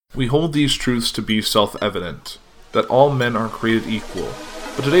We hold these truths to be self-evident, that all men are created equal,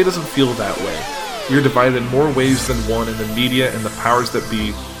 but today doesn't feel that way. We are divided in more ways than one, and the media and the powers that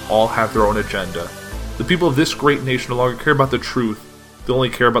be all have their own agenda. The people of this great nation no longer care about the truth, they only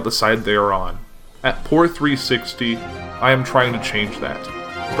care about the side they are on. At Poor 360, I am trying to change that.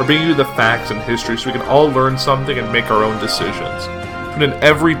 We're bringing you the facts and history so we can all learn something and make our own decisions. Tune in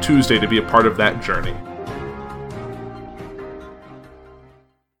every Tuesday to be a part of that journey.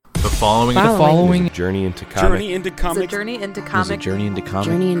 The following is a journey into comics. Journey into comics. It's a journey into Is a comics. journey into comics.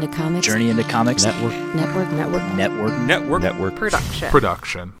 Journey into comics. Journey into comics. Network.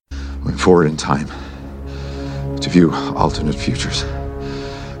 Production. Went forward in time to view alternate futures,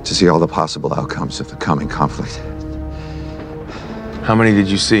 to see all the possible outcomes of the coming conflict. How many did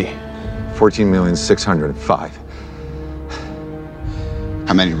you see? 14,605,000.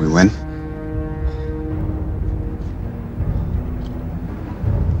 How many did we win?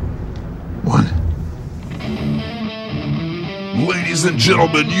 One. Ladies and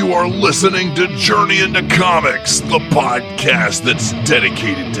gentlemen, you are listening to Journey into Comics, the podcast that's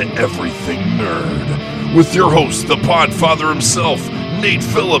dedicated to everything nerd. With your host, the Podfather himself, Nate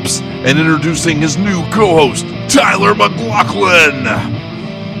Phillips, and introducing his new co-host, Tyler McLaughlin.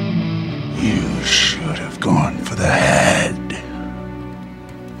 You should have gone for the head.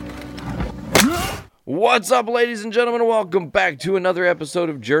 What's up, ladies and gentlemen? Welcome back to another episode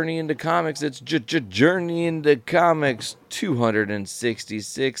of Journey into Comics. It's Journey into Comics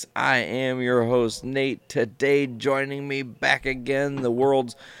 266. I am your host, Nate. Today, joining me back again, the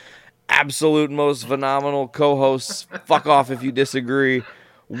world's absolute most phenomenal co-hosts. Fuck off if you disagree.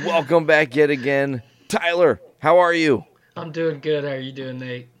 Welcome back yet again, Tyler. How are you? I'm doing good. How are you doing,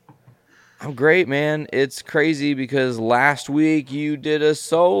 Nate? I'm great, man. It's crazy because last week you did a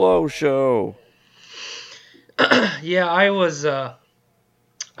solo show. Yeah, I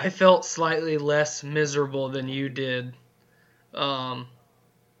felt slightly less miserable than you did. So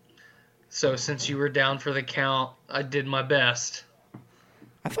since you were down for the count, I did my best.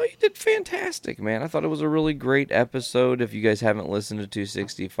 I thought you did fantastic, man. I thought it was a really great episode. If you guys haven't listened to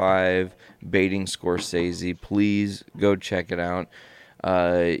 265, Baiting Scorsese, please go check it out.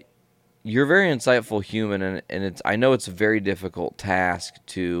 You're a very insightful human, and I know it's a very difficult task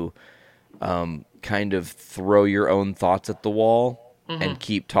to kind of throw your own thoughts at the wall and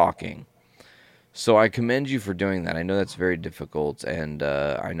keep talking. So I commend you for doing that. I know that's very difficult, and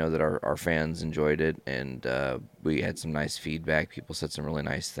I know that our fans enjoyed it, and we had some nice feedback. People said some really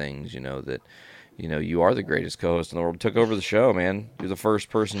nice things, that you are the greatest co-host in the world. Took over the show, man. You're the first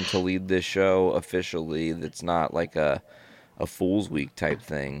person to lead this show officially that's not like a Fool's Week type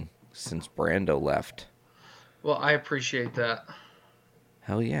thing since Brando left. Well, I appreciate that.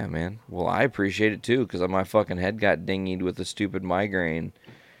 Hell yeah, man. Well, I appreciate it too, because my fucking head got dinged with a stupid migraine,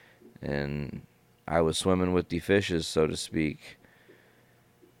 and I was swimming with the fishes, so to speak.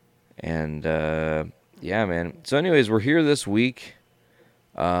 And, yeah, man. So anyways, we're here this week.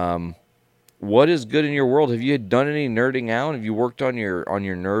 What is good in your world? Have you done any nerding out? Have you worked on your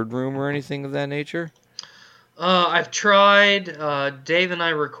nerd room or anything of that nature? I've tried. Dave and I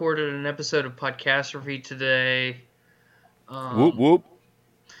recorded an episode of Podcastrophe today. Whoop, whoop.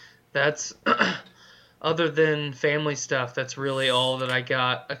 That's, other than family stuff, that's really all that I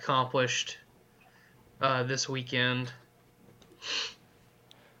got accomplished this weekend.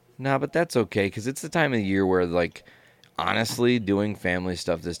 Nah, but that's okay, because it's the time of the year where, honestly, doing family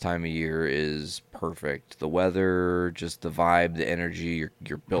stuff this time of year is perfect. The weather, just the vibe, the energy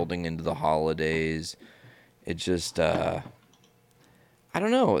you're building into the holidays. It just, I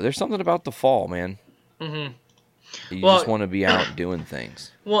don't know. There's something about the fall, man. Mm-hmm. You just want to be out doing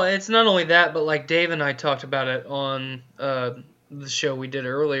things. Well, it's not only that, but Dave and I talked about it on the show we did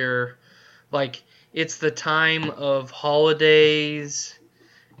earlier. It's the time of holidays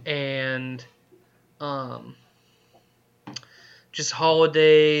and just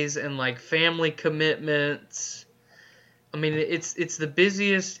holidays and family commitments. I mean, it's the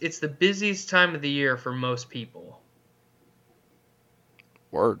busiest time of the year for most people.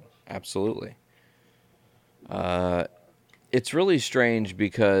 Word, absolutely. It's really strange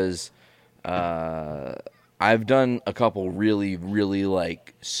because I've done a couple really, really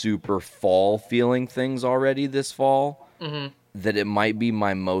super fall feeling things already this fall. Mm-hmm. That it might be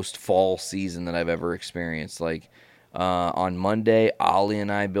my most fall season that I've ever experienced. On Monday, Ollie and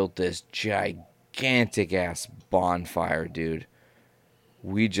I built this gigantic ass bonfire, dude.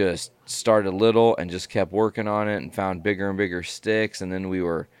 We just started little and just kept working on it and found bigger and bigger sticks, and then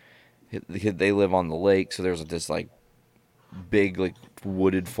they live on the lake, so there's this big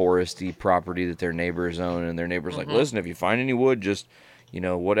wooded foresty property that their neighbors own, and their neighbors listen, if you find any wood, just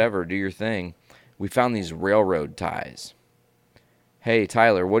whatever, do your thing. We found these railroad ties. Hey,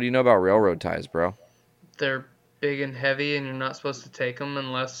 Tyler, what do you know about railroad ties, bro? They're big and heavy, and you're not supposed to take them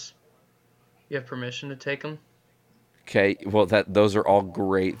unless you have permission to take them. Okay, well, those are all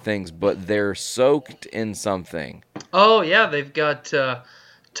great things, but they're soaked in something. Oh, yeah, they've got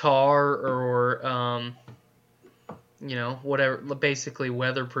tar or, whatever, basically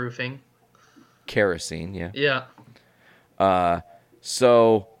weatherproofing. Kerosene, yeah. Yeah.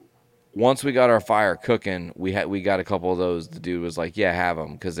 So once we got our fire cooking, we got a couple of those. The dude was like, "Yeah, have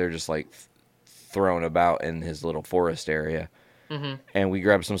them," because they're just like thrown about in his little forest area. Mm-hmm. And we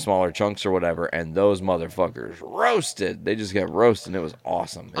grabbed some smaller chunks or whatever, and those motherfuckers roasted. They just kept roasting. It was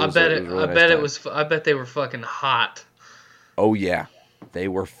awesome. I bet they were fucking hot. Oh yeah, they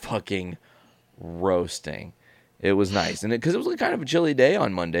were fucking roasting. It was nice, and because it was like kind of a chilly day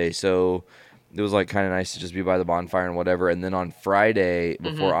on Monday, so it was like kind of nice to just be by the bonfire and whatever. And then on Friday,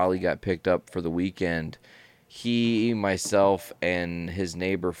 before Ollie got picked up for the weekend, he, myself, and his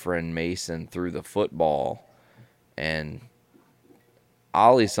neighbor friend Mason threw the football. And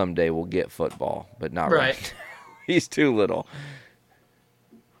Ollie someday will get football, but not right now. He's too little.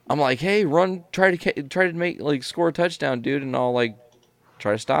 I'm like, hey, run, try to make score a touchdown, dude, and I'll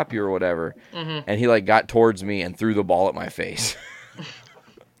try to stop you or whatever. Mm-hmm. And he got towards me and threw the ball at my face.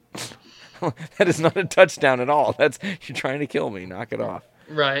 That is not a touchdown at all. You're trying to kill me. Knock it off.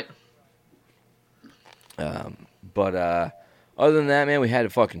 Right. But other than that, man, we had a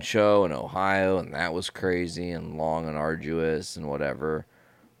fucking show in Ohio, and that was crazy and long and arduous and whatever.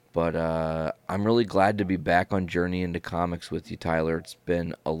 But I'm really glad to be back on Journey into Comics with you, Tyler. It's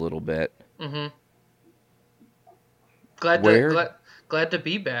been a little bit. Mm-hmm. Glad to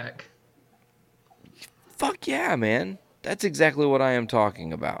be back. Fuck yeah, man. That's exactly what I am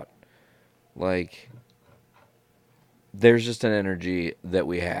talking about. There's just an energy that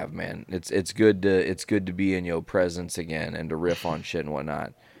we have, man. It's good to be in your presence again and to riff on shit and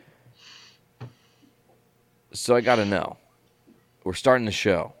whatnot. So I gotta know. We're starting the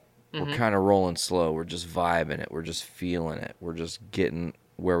show. Mm-hmm. We're kind of rolling slow. We're just vibing it. We're just feeling it. We're just getting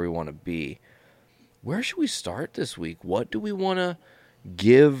where we want to be. Where should we start this week? What do we want to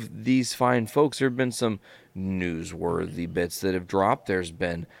give these fine folks? There have been some newsworthy bits that have dropped. There's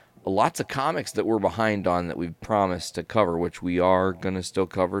been lots of comics that we're behind on that we've promised to cover, which we are going to still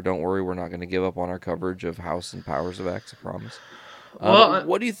cover. Don't worry, we're not going to give up on our coverage of House and Powers of X, I promise. Well,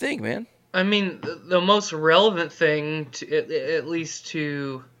 what do you think, man? I mean, the most relevant thing, at least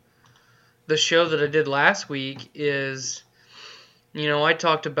to the show that I did last week, is, I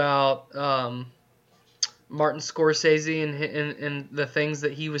talked about Martin Scorsese and the things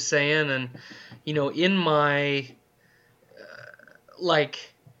that he was saying, and, in my,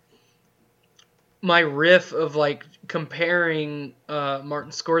 my riff of comparing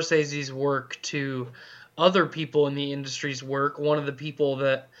Martin Scorsese's work to other people in the industry's work, one of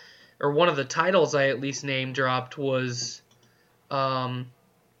the titles I at least name dropped was, The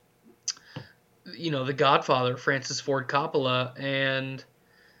Godfather, Francis Ford Coppola, and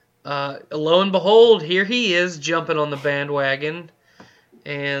lo and behold, here he is jumping on the bandwagon,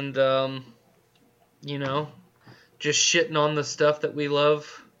 and just shitting on the stuff that we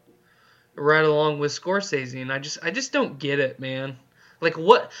love. Right along with Scorsese, and I just don't get it, man.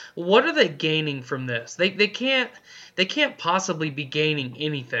 What are they gaining from this? They can't possibly be gaining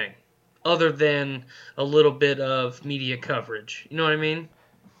anything other than a little bit of media coverage. You know what I mean?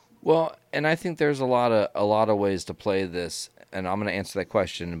 Well, and I think there's a lot of ways to play this, and I'm going to answer that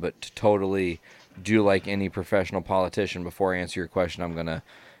question, but to totally do like any professional politician, before I answer your question, I'm going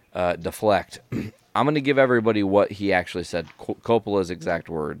to deflect. I'm going to give everybody what he actually said, Coppola's exact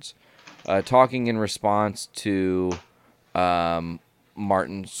words. Talking in response to Martin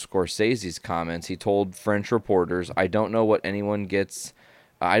Scorsese's comments, he told French reporters, I don't know that anyone gets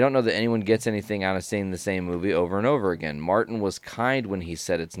anything out of seeing the same movie over and over again. Martin was kind when he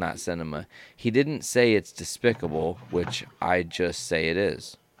said it's not cinema. He didn't say it's despicable, which I just say it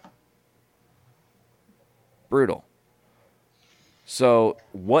is. Brutal. So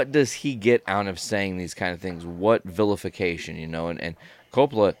what does he get out of saying these kind of things? What vilification, And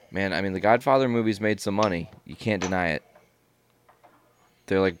Coppola, man, I mean, the Godfather movies made some money. You can't deny it.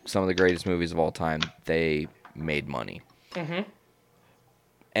 They're like some of the greatest movies of all time. They made money. Mm-hmm.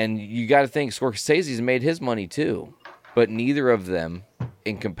 And you got to think Scorsese's made his money too. But neither of them,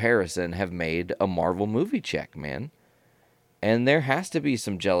 in comparison, have made a Marvel movie check, man. And there has to be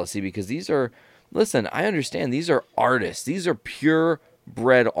some jealousy because these are... Listen, I understand. These are artists. These are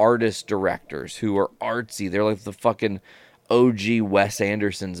purebred artist directors who are artsy. They're like the fucking OG Wes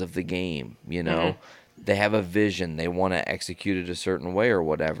Andersons of the game, Mm-hmm. they have a vision, they want to execute it a certain way or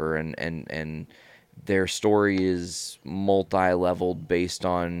whatever, and their story is multi-leveled based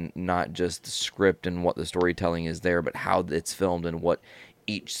on not just the script and what the storytelling is there, but how it's filmed and what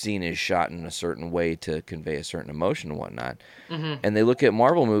each scene is shot in a certain way to convey a certain emotion and whatnot. Mm-hmm. And they look at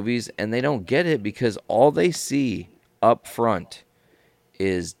Marvel movies and they don't get it because all they see up front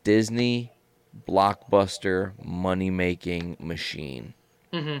is Disney, blockbuster, money-making machine.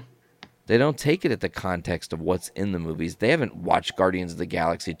 Mm-hmm. They don't take it at the context of what's in the movies. They haven't watched Guardians of the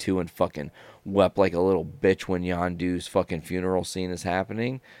Galaxy 2 and fucking wept like a little bitch when Yondu's fucking funeral scene is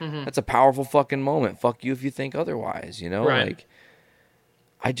happening. Mm-hmm. That's a powerful fucking moment. Fuck you if you think otherwise, you know? Right.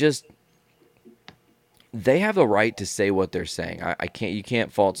 They have the right to say what they're saying. You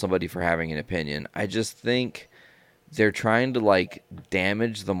can't fault somebody for having an opinion. I just think they're trying to, like,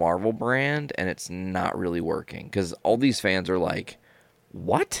 damage the Marvel brand, and it's not really working. Because all these fans are like,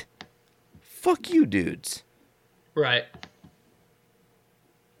 what? Fuck you, dudes. Right.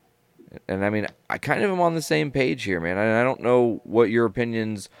 And I mean, I kind of am on the same page here, man. I don't know what your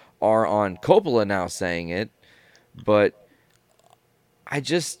opinions are on Coppola now saying it, but it's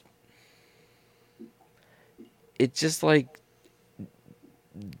just like,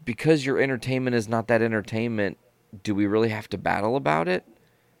 because your entertainment is not that entertainment, do we really have to battle about it?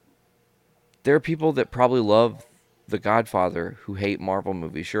 There are people that probably love The Godfather who hate Marvel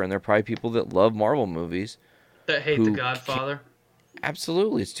movies, sure, and there are probably people that love Marvel movies that hate The Godfather.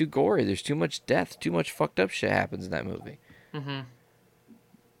 Absolutely, it's too gory. There's too much death, too much fucked up shit happens in that movie. Mm-hmm.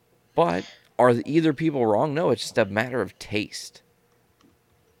 But are either people wrong? No, it's just a matter of taste.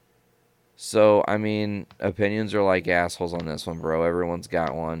 So, I mean, opinions are like assholes on this one, bro. Everyone's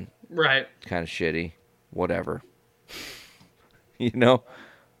got one. Right. Kind of shitty. Whatever. You know?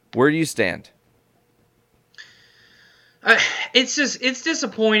 Where do you stand? It's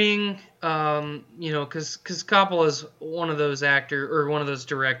disappointing, you know, because Coppola's one of those one of those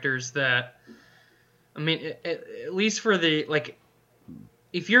directors that, I mean, at least for the, like,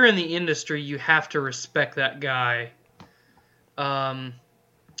 if you're in the industry, you have to respect that guy.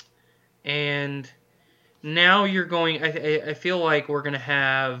 And now you're going, I feel like we're going to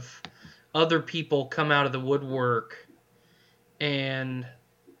have other people come out of the woodwork and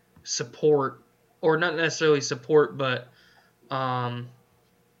support, or not necessarily support, but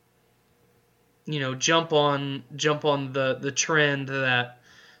you know, jump on the trend that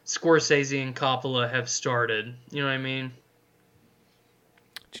Scorsese and Coppola have started. You know what I mean?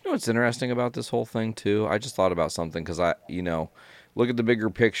 Do you know what's interesting about this whole thing too? I just thought about something because look at the bigger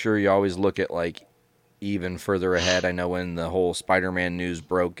picture. You always look at, like, even further ahead. I know when the whole Spider-Man news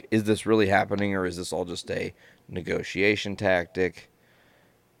broke, is this really happening or is this all just a negotiation tactic?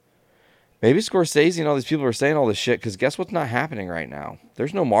 Maybe Scorsese and all these people are saying all this shit because guess what's not happening right now?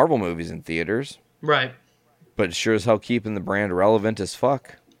 There's no Marvel movies in theaters. Right. But it's sure as hell keeping the brand relevant as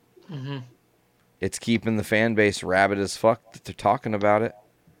fuck. Mm-hmm. It's keeping the fan base rabid as fuck that they're talking about it.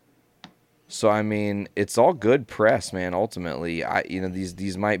 So, I mean, it's all good press, man, ultimately.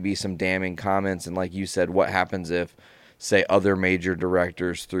 These might be some damning comments, and like you said, what happens if, say, other major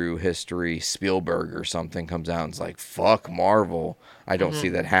directors through history, Spielberg or something, comes out and is like, fuck Marvel. I don't see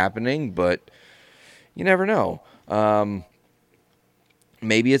that happening, but you never know.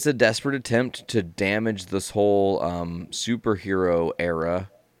 Maybe it's a desperate attempt to damage this whole superhero era.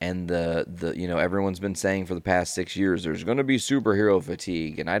 And the everyone's been saying for the past 6 years, there's going to be superhero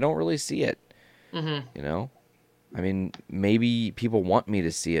fatigue, and I don't really see it. Mm-hmm. You know, I mean, maybe people want me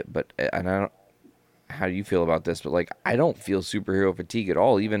to see it, but and I don't. How do you feel about this? But, like, I don't feel superhero fatigue at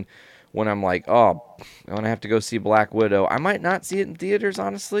all. Even when I'm like, oh, I'm gonna have to go see Black Widow. I might not see it in theaters,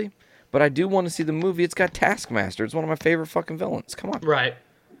 honestly, but I do want to see the movie. It's got Taskmaster. It's one of my favorite fucking villains. Come on. Right.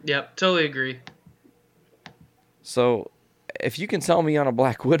 Yep. Totally agree. So, if you can sell me on a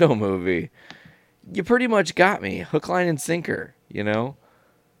Black Widow movie, you pretty much got me. Hook, line, and sinker, you know?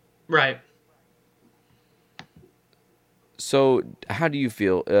 Right. So, how do you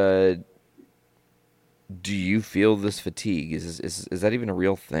feel? Do you feel this fatigue? Is that even a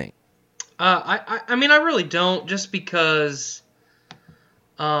real thing? I mean, I really don't, just because,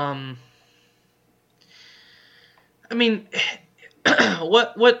 I mean,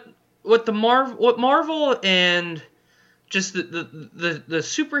 what Marvel and just the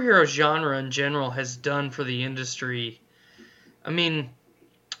superhero genre in general has done for the industry. I mean,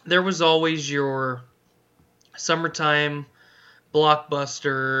 there was always your summertime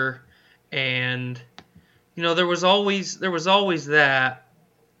blockbuster, and there was always that,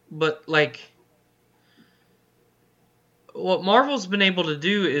 but like what Marvel's been able to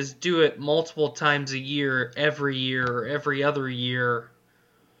do is do it multiple times a year, every year or every other year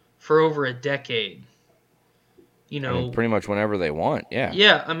for over a decade. You know, pretty much whenever they want. Yeah.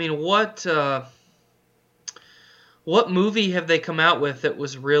 Yeah, I mean, what movie have they come out with that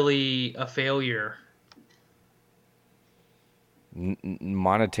was really a failure?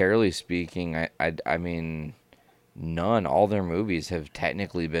 Monetarily speaking, I mean, none. All their movies have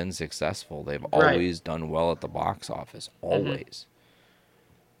technically been successful. They've always done well at the box office. Always.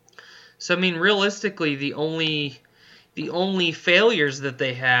 So I mean, realistically, the only failures that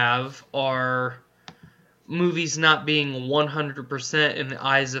they have are movies not being 100% in the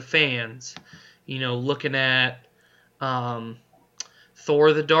eyes of fans. You know, looking at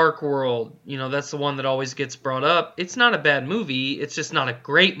Thor: The Dark World, you know, that's the one that always gets brought up. It's not a bad movie, it's just not a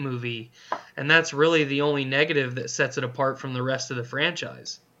great movie. And that's really the only negative that sets it apart from the rest of the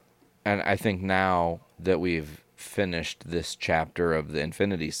franchise. And I think now that we've finished this chapter of the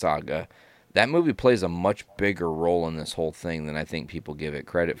Infinity Saga, that movie plays a much bigger role in this whole thing than I think people give it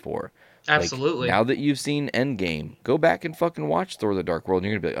credit for. Absolutely. Like, now that you've seen Endgame, go back and fucking watch Thor: The Dark World, and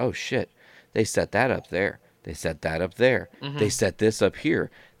you're going to be like, oh shit, they set that up there. They set that up there. Mm-hmm. They set this up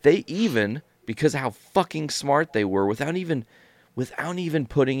here. They even, because of how fucking smart they were, without even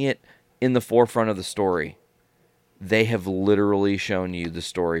putting it in the forefront of the story, they have literally shown you the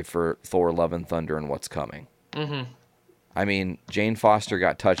story for Thor: Love and Thunder and what's coming. Mm-hmm. I mean, Jane Foster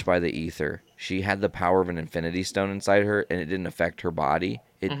got touched by the ether. She had the power of an Infinity Stone inside her, and it didn't affect her body.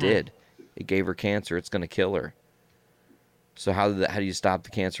 It did. It gave her cancer. It's going to kill her. So how do you stop the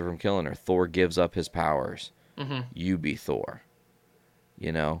cancer from killing her? Thor gives up his powers. You be Thor.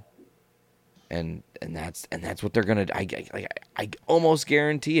 You know? And that's what they're going to I almost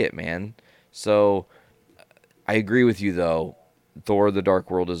guarantee it, man. So I agree with you, though. Thor: The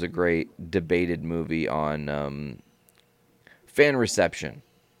Dark World is a great debated movie on fan reception.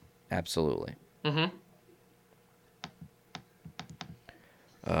 Absolutely.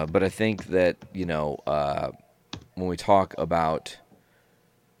 But I think that, you know, when we talk about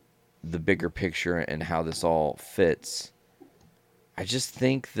the bigger picture and how this all fits, I just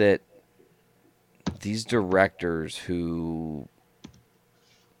think that these directors who...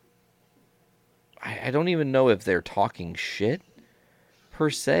 I don't even know if they're talking shit, per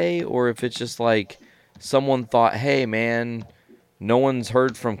se, or if it's just like someone thought, hey, man, no one's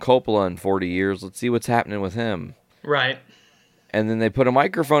heard from Coppola in 40 years. Let's see what's happening with him. Right. And then they put a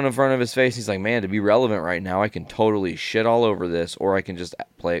microphone in front of his face. He's like, man, to be relevant right now, I can totally shit all over this, or I can just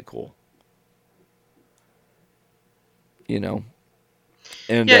play it cool. You know?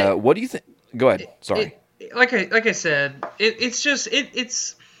 And what do you think? Go ahead. Sorry. Like I said,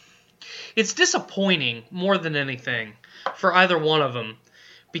 it's disappointing more than anything for either one of them,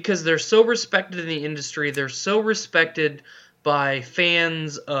 because they're so respected in the industry. They're so respected by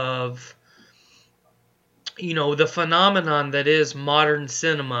fans of, you know, the phenomenon that is modern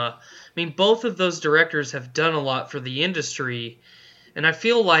cinema. I mean, both of those directors have done a lot for the industry, and I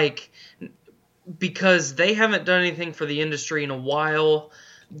feel like because they haven't done anything for the industry in a while,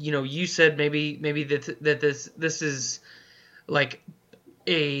 you know, you said maybe that this is like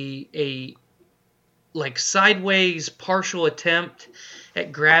a like sideways partial attempt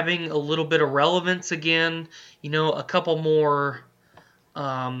at grabbing a little bit of relevance again, you know, a couple more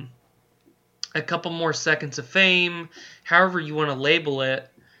seconds of fame, however you want to label it.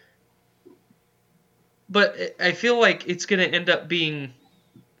 But I feel like it's going to end up being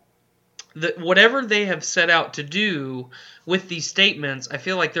that whatever they have set out to do with these statements, I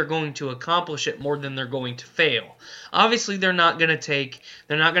feel like they're going to accomplish it more than they're going to fail. Obviously, they're not going to take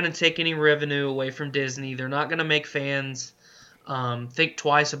any revenue away from Disney. They're not going to make fans think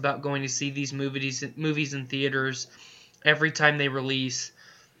twice about going to see these movies in theaters every time they release.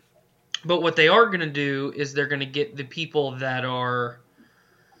 But what they are going to do is they're going to get the people that are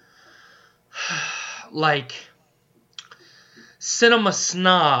like cinema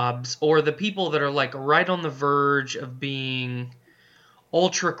snobs, or the people that are like right on the verge of being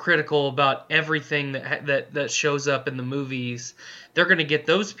ultra critical about everything that shows up in the movies. They're going to get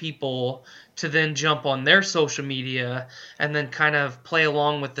those people to then jump on their social media and then kind of play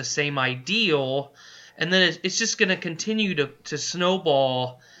along with the same ideal, and then it's just going to continue to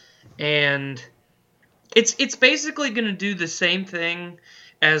snowball, and it's basically going to do the same thing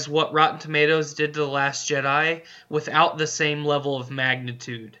as what Rotten Tomatoes did to The Last Jedi without the same level of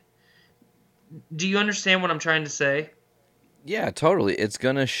magnitude. Do you understand what I'm trying to say? Yeah, totally. It's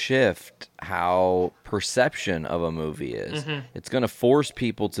going to shift how perception of a movie is. It's going to force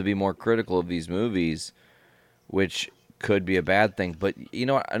people to be more critical of these movies, which could be a bad thing. But, you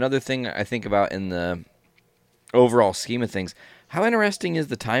know, another thing I think about in the overall scheme of things, how interesting is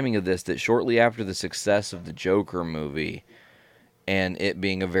the timing of this, that shortly after the success of the Joker movie, and it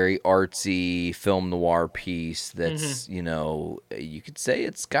being a very artsy film noir piece that's, you know, you could say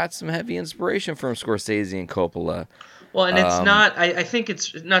it's got some heavy inspiration from Scorsese and Coppola. Well, and it's not, I think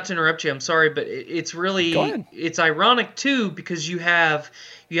it's, not to interrupt you, I'm sorry, but it's really, Go ahead. it's ironic too, because you have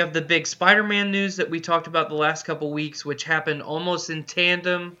the big Spider-Man news that we talked about the last couple weeks, which happened almost in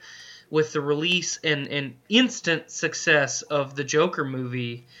tandem with the release and instant success of the Joker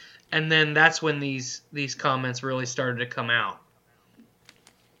movie, and then that's when these comments really started to come out.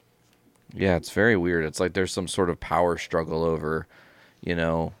 Yeah, it's very weird. It's like there's some sort of power struggle over, you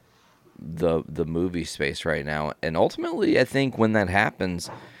know, the movie space right now. And ultimately, I think when that happens,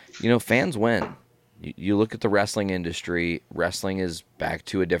 you know, fans win. You look at the wrestling industry, wrestling is back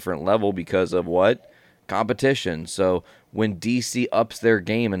to a different level because of what? Competition. So when DC ups their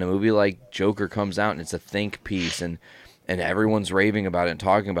game and a movie like Joker comes out and it's a think piece and everyone's raving about it and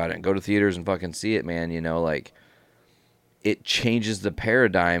talking about it and go to theaters and fucking see it, man, you know, like it changes the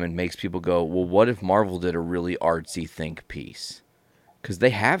paradigm and makes people go, well, what if Marvel did a really artsy think piece? Because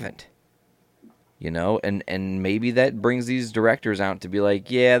they haven't. You know, and maybe that brings these directors out to be like,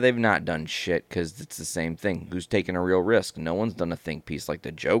 yeah, they've not done shit because it's the same thing. Who's taking a real risk? No one's done a think piece like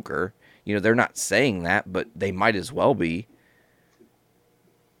the Joker. You know, they're not saying that, but they might as well be.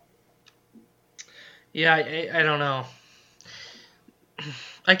 Yeah, I don't know.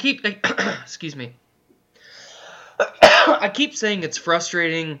 Excuse me. I keep saying it's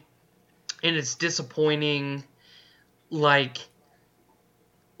frustrating and it's disappointing, like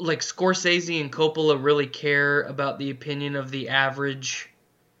Scorsese and Coppola really care about the opinion of the average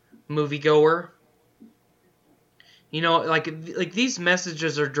moviegoer. You know, like these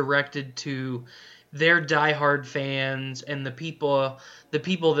messages are directed to their diehard fans and the people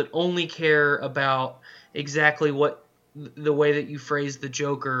that only care about exactly what the way that you phrase the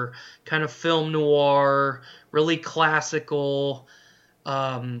Joker, kind of film noir, really classical.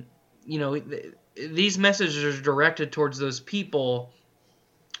 You know, these messages are directed towards those people.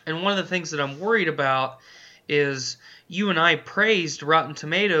 And one of the things that I'm worried about is you and I praised Rotten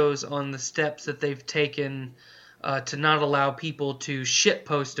Tomatoes on the steps that they've taken to not allow people to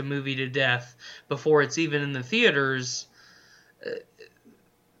shitpost a movie to death before it's even in the theaters.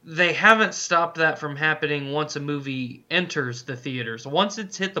 They haven't stopped that from happening once a movie enters the theaters. Once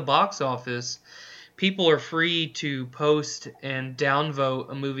it's hit the box office, people are free to post and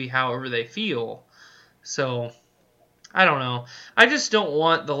downvote a movie however they feel. So I don't know. I just don't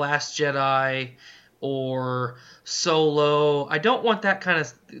want The Last Jedi or Solo. I don't want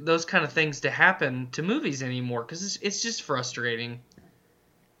those kind of things to happen to movies anymore because it's just frustrating.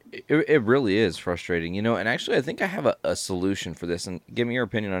 It really is frustrating, you know. And actually, I think I have a solution for this. And give me your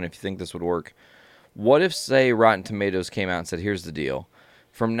opinion on if you think this would work. What if, say, Rotten Tomatoes came out and said, here's the deal.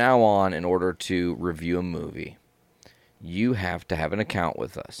 From now on, in order to review a movie, you have to have an account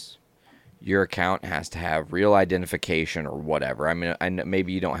with us. Your account has to have real identification or whatever. I mean,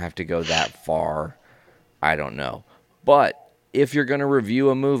 maybe you don't have to go that far. I don't know. But if you're going to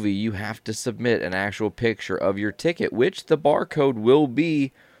review a movie, you have to submit an actual picture of your ticket, which the barcode will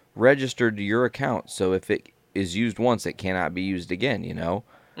be registered to your account. So if it is used once, it cannot be used again, you know?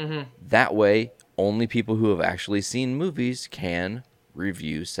 Mm-hmm. That way, only people who have actually seen movies can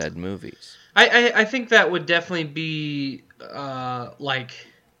review said movies. I think that would definitely be, like,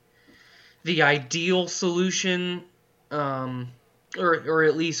 the ideal solution, or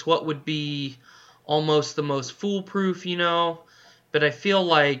at least what would be almost the most foolproof, you know? But I feel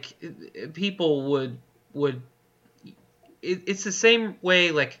like people would it's the same way,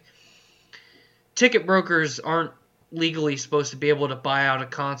 like, ticket brokers aren't legally supposed to be able to buy out a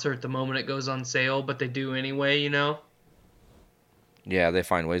concert the moment it goes on sale, but they do anyway, you know? Yeah, they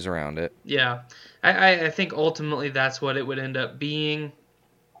find ways around it. Yeah. I think ultimately that's what it would end up being.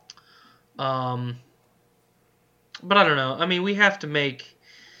 But I don't know. I mean, we have to make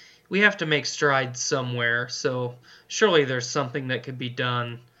strides somewhere, so surely there's something that could be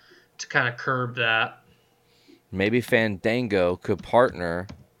done to kind of curb that. Maybe Fandango could partner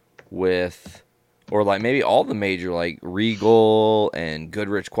with, or like maybe all the major, like Regal and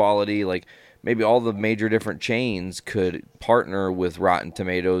Goodrich Quality, like maybe all the major different chains could partner with Rotten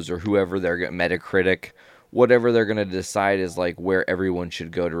Tomatoes or whoever they're going, Metacritic, whatever they're going to decide is like where everyone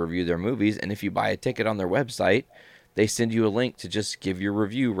should go to review their movies. And if you buy a ticket on their website, they send you a link to just give your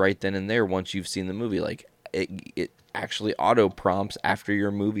review right then and there once you've seen the movie. Like it actually auto prompts after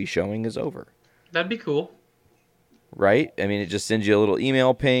your movie showing is over. That'd be cool. Right? I mean, it just sends you a little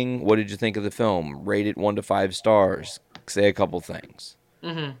email ping. What did you think of the film? Rate it 1 to 5 stars. Say a couple things.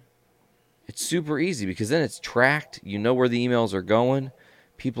 Mm-hmm. It's super easy because then it's tracked. You know where the emails are going.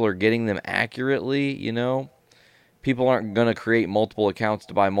 People are getting them accurately, you know. people aren't going to create multiple accounts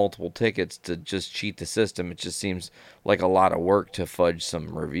to buy multiple tickets to just cheat the system. It just seems like a lot of work to fudge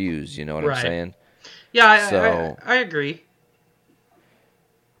some reviews. You know what I'm saying? Yeah, I agree.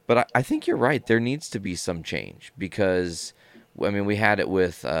 But I think you're right. There needs to be some change because, I mean, we had it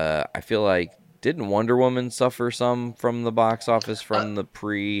with, I feel like, didn't Wonder Woman suffer some from the box office from the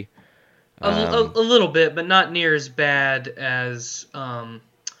pre... A little bit, but not near as bad as The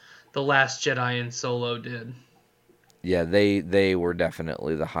Last Jedi and Solo did. Yeah, they were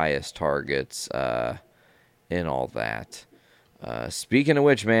definitely the highest targets in all that. Speaking of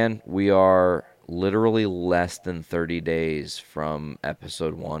which, man, we are literally less than 30 days from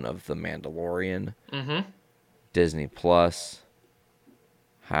episode 1 of The Mandalorian. Mm-hmm. Disney Plus.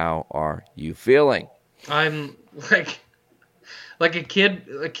 How are you feeling? I'm like a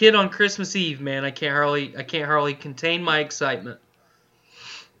kid on Christmas Eve, man. I can't hardly contain my excitement.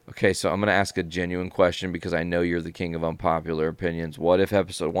 Okay, so I'm going to ask a genuine question because I know you're the king of unpopular opinions. What if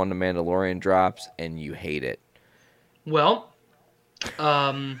episode 1 of Mandalorian drops and you hate it? Well,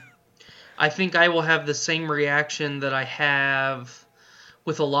 I think I will have the same reaction that I have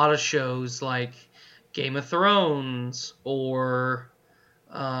with a lot of shows like Game of Thrones or,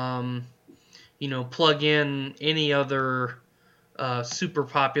 plug in any other super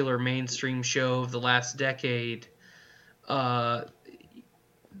popular mainstream show of the last decade. The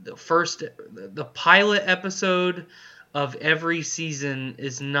pilot episode of every season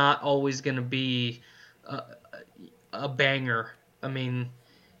is not always going to be a banger. I mean,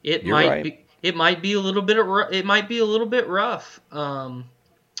 it might be a little bit rough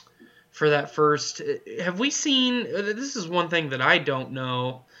for that first. Have we seen? This is one thing that I don't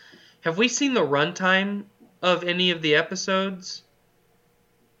know. Have we seen the runtime of any of the episodes?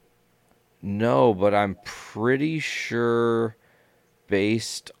 No, but I'm pretty sure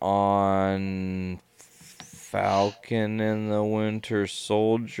based on Falcon and the Winter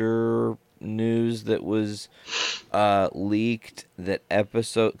Soldier news that was leaked, that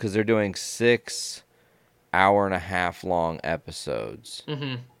episode, because they're doing 6 hour-and-a-half long episodes.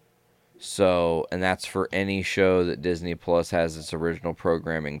 Mm-hmm. So, and that's for any show that Disney Plus has its original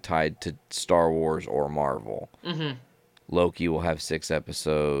programming tied to Star Wars or Marvel. Mm-hmm. Loki will have 6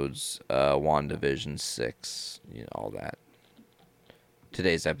 episodes, WandaVision 6, all that.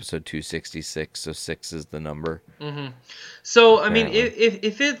 Today's episode 266, so 6 is the number. Mm-hmm. So, I mean,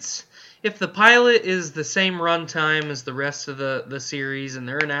 Apparently. if the pilot is the same runtime as the rest of the series, and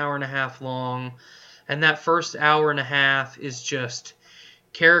they're an hour and a half long, and that first hour and a half is just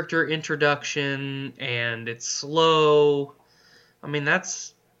character introduction and it's slow, I mean,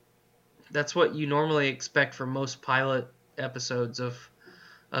 that's what you normally expect from most pilot episodes of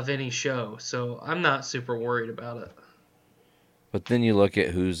any show. So I'm not super worried about it. But then you look at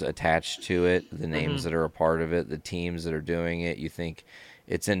who's attached to it, the names that are a part of it, the teams that are doing it. You think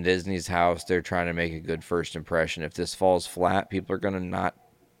it's in Disney's house. They're trying to make a good first impression. If this falls flat, people are going to not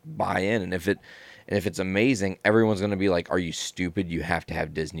buy in. And if it's amazing, everyone's going to be like, are you stupid? You have to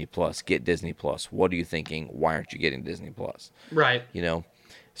have Disney Plus. Get Disney Plus. What are you thinking? Why aren't you getting Disney Plus? Right.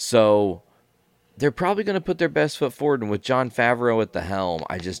 So they're probably going to put their best foot forward. And with Jon Favreau at the helm,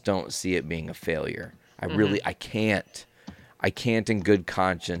 I just don't see it being a failure. I can't in good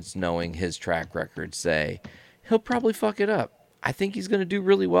conscience, knowing his track record, say he'll probably fuck it up. I think he's going to do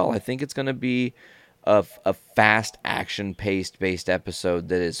really well. I think it's going to be a fast action-paced based episode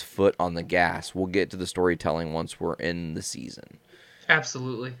that is foot on the gas. We'll get to the storytelling once we're in the season.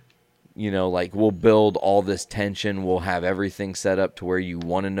 Absolutely. We'll build all this tension. We'll have everything set up to where you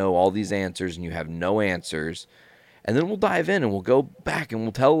want to know all these answers and you have no answers. And then we'll dive in and we'll go back and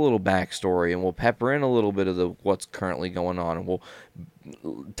we'll tell a little backstory and we'll pepper in a little bit of what's currently going on, and we'll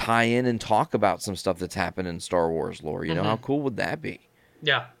tie in and talk about some stuff that's happened in Star Wars lore. How cool would that be?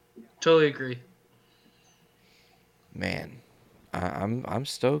 Yeah, totally agree. Man, I'm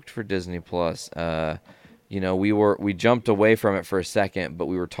stoked for Disney Plus. We jumped away from it for a second, but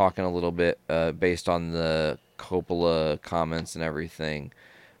we were talking a little bit based on the Coppola comments and everything.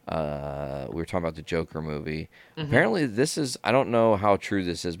 We were talking about the Joker movie. Apparently I don't know how true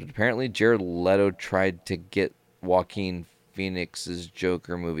this is, but apparently Jared Leto tried to get Joaquin Phoenix's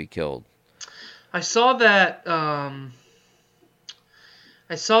Joker movie killed. I saw that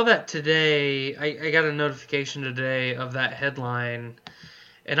today. I got a notification today of that headline,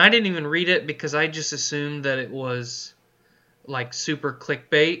 and I didn't even read it because I just assumed that it was like super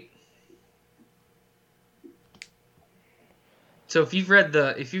clickbait. So if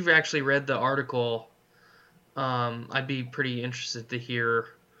you've actually read the article, I'd be pretty interested to hear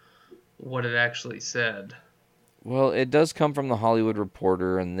what it actually said. Well, it does come from the Hollywood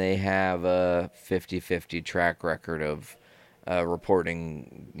Reporter, and they have a 50-50 track record of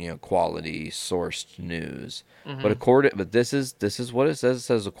reporting, quality sourced news. But this is what it says. It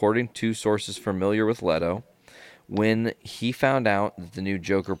says, according to sources familiar with Leto, when he found out that the new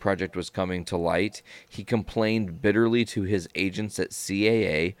Joker project was coming to light, he complained bitterly to his agents at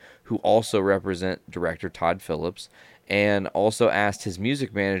CAA, who also represent director Todd Phillips, and also asked his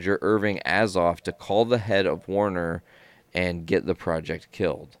music manager, Irving Azoff, to call the head of Warner and get the project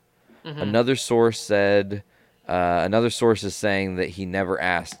killed. Another source is saying that he never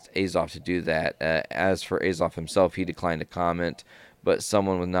asked Azoff to do that. As for Azoff himself, he declined to comment, but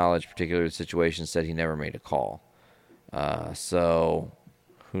someone with knowledge particular to the situation said he never made a call. So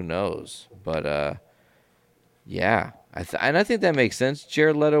who knows? But yeah, I think that makes sense.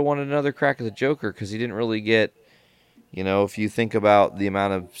 Jared Leto wanted another crack at the Joker because he didn't really get, if you think about the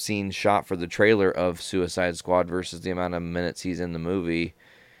amount of scenes shot for the trailer of Suicide Squad versus the amount of minutes he's in the movie,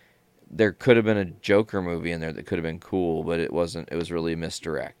 there could have been a Joker movie in there that could have been cool, but it wasn't. It was really a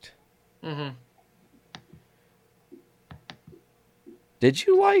misdirect. Did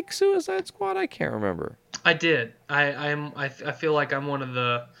you like Suicide Squad? I can't remember. I did. I feel like I'm one of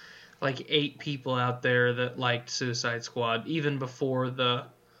the 8 people out there that liked Suicide Squad even before the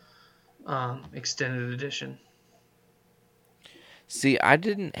extended edition. See, I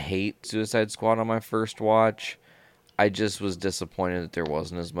didn't hate Suicide Squad on my first watch. I just was disappointed that there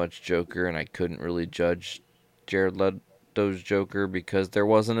wasn't as much Joker, and I couldn't really judge Jared Leto's Joker because there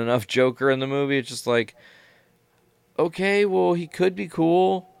wasn't enough Joker in the movie. It's just like, okay, well, he could be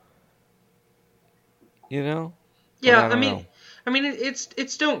cool. Yeah, I mean,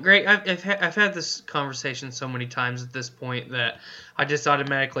 it's doing great. I've had this conversation so many times at this point that I just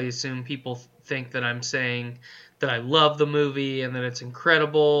automatically assume people think that I'm saying that I love the movie and that it's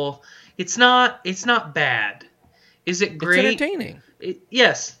incredible. It's not bad. Is it great? It's entertaining.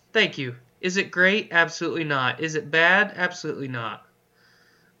 Yes, thank you. Is it great? Absolutely not. Is it bad? Absolutely not.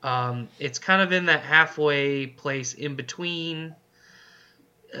 It's kind of in that halfway place in between.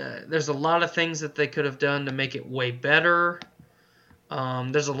 There's a lot of things that they could have done to make it way better.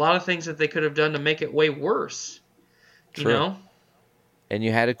 There's a lot of things that they could have done to make it way worse. True. And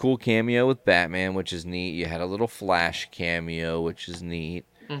you had a cool cameo with Batman, which is neat. You had a little Flash cameo, which is neat.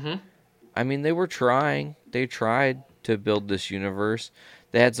 I mean, they were trying. They tried to build this universe.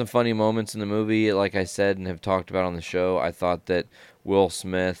 They had some funny moments in the movie, like I said and have talked about on the show. I thought that Will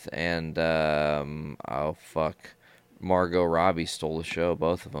Smith and, Margot Robbie stole the show,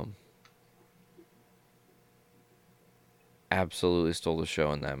 both of them. Absolutely stole the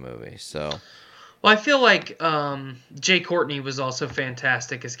show in that movie. So, well, I feel like Jay Courtney was also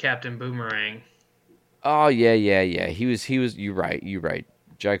fantastic as Captain Boomerang. Oh yeah. He was. You're right.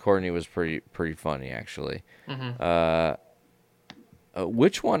 Jai Courtney was pretty funny, actually.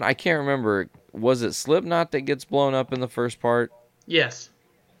 Which one? I can't remember. Was it Slipknot that gets blown up in the first part? Yes.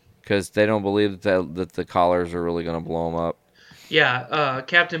 Because they don't believe that the collars are really going to blow them up. Yeah,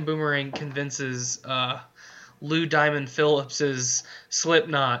 Captain Boomerang convinces Lou Diamond Phillips's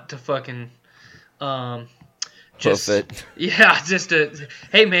Slipknot to fucking just it. Yeah, just to,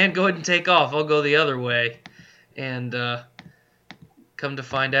 hey man, go ahead and take off. I'll go the other way. And come to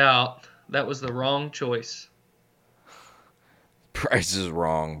find out, that was the wrong choice. Price is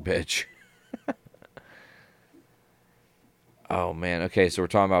wrong, bitch. Oh, man. Okay, so we're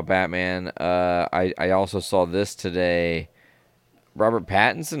talking about Batman. I also saw this today. Robert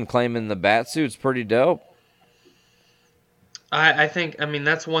Pattinson claiming the Batsuit's pretty dope. I think,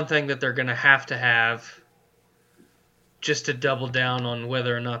 that's one thing that they're going to have just to double down on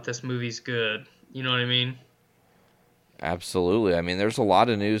whether or not this movie's good. You know what I mean? Absolutely. There's a lot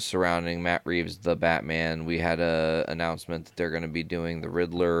of news surrounding Matt Reeves' The Batman. We had a announcement that they're going to be doing the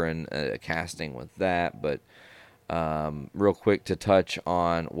Riddler and a casting with that. But real quick to touch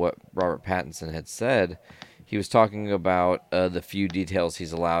on what Robert Pattinson had said, he was talking about the few details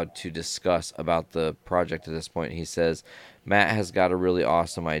he's allowed to discuss about the project at this point. He says, Matt has got a really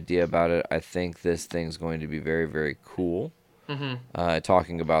awesome idea about it. I think this thing's going to be very, very cool.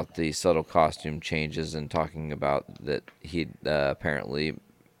 Talking about the subtle costume changes and talking about that he apparently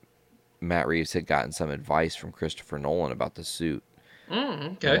Matt Reeves had gotten some advice from Christopher Nolan about the suit.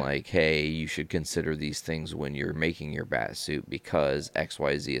 Okay. Like, hey, you should consider these things when you're making your bat suit because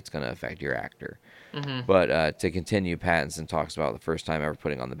XYZ, it's going to affect your actor. But to continue, Pattinson talks about the first time ever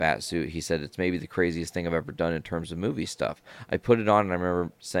putting on the bat suit. He said, it's maybe the craziest thing I've ever done in terms of movie stuff. I put it on and I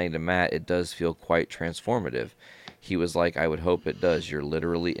remember saying to Matt, it does feel quite transformative. He was like, I would hope it does. You're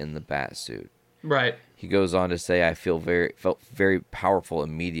literally in the bat suit. Right. He goes on to say, I felt very powerful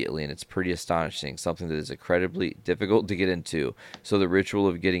immediately, and it's pretty astonishing, something that is incredibly difficult to get into. So the ritual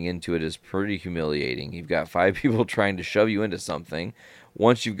of getting into it is pretty humiliating. You've got 5 people trying to shove you into something.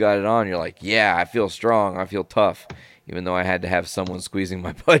 Once you've got it on, you're like, yeah, I feel strong, I feel tough, even though I had to have someone squeezing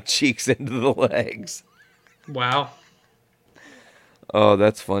my butt cheeks into the legs. Wow. Oh,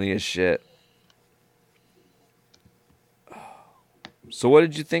 that's funny as shit. So what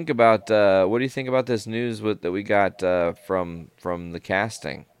did you think about what do you think about this news that we got from the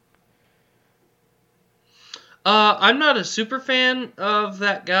casting? I'm not a super fan of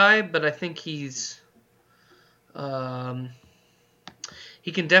that guy, but I think he's he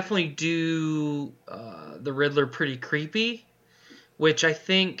can definitely do the Riddler pretty creepy, which I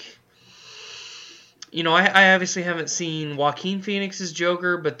think, you know, I obviously haven't seen Joaquin Phoenix's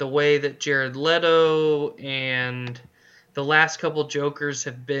Joker, but the way that Jared Leto and the last couple Jokers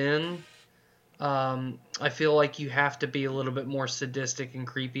have been, I feel like you have to be a little bit more sadistic and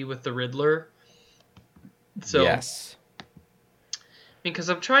creepy with the Riddler. So, yes. Because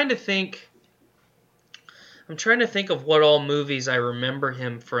I'm trying to think of what all movies I remember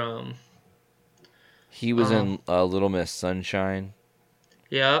him from. He was in Little Miss Sunshine.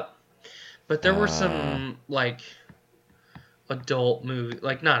 Yep. But there were some, like, adult movie,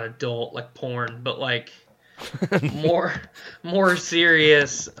 like, not adult, like porn, but, like, more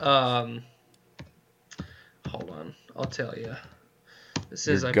serious. Hold on, I'll tell you.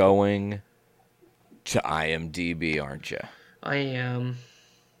 You're going to IMDb, aren't you? I am.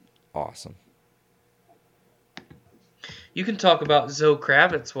 Awesome. You can talk about Zoe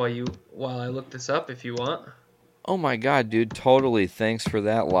Kravitz while I look this up if you want. Oh my god, dude, totally. Thanks for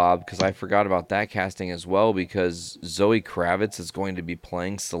that, Lob, because I forgot about that casting as well, because Zoe Kravitz is going to be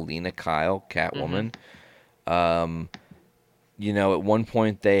playing Selena Kyle, Catwoman. Mm-hmm. You know, at one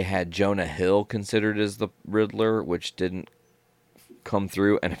point they had Jonah Hill considered as the Riddler, which didn't come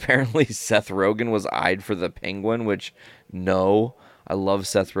through, and apparently Seth Rogen was eyed for the Penguin, which, no, I love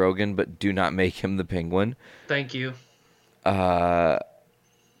Seth Rogen, but do not make him the Penguin. Thank you. I'm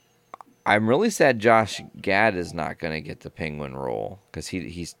really sad Josh Gad is not going to get the Penguin role, because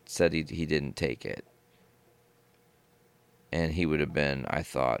he said he didn't take it. And he would have been, I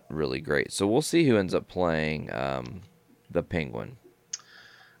thought, really great. So we'll see who ends up playing the Penguin.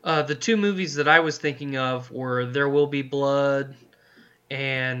 The 2 movies that I was thinking of were There Will Be Blood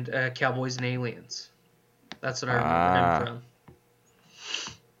and Cowboys and Aliens. That's what I remember him from.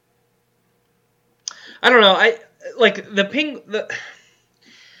 I don't know. I like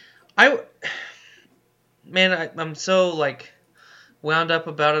I'm so like wound up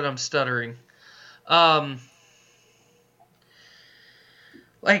about it. I'm stuttering.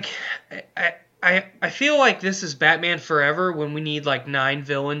 Like, I feel like this is Batman Forever when we need, like, 9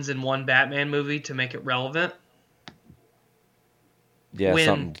 villains in one Batman movie to make it relevant. Yeah,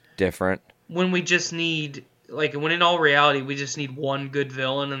 something different. When we just need, like, when in all reality, we just need one good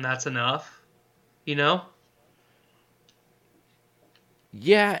villain and that's enough. You know?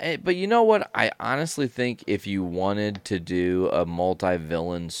 Yeah, but you know what? I honestly think if you wanted to do a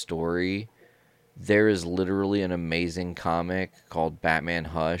multi-villain story, there is literally an amazing comic called Batman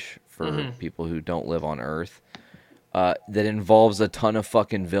Hush for people who don't live on Earth that involves a ton of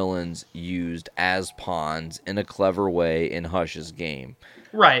fucking villains used as pawns in a clever way in Hush's game.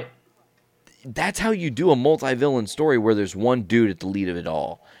 Right. That's how you do a multi-villain story where there's one dude at the lead of it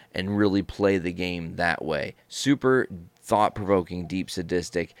all and really play the game that way. Super thought-provoking, deep,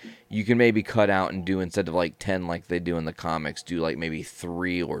 sadistic. You can maybe cut out and do, instead of like 10 like they do in the comics, do like maybe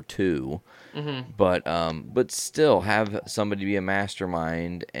 3 or 2. Mm-hmm. But still have somebody be a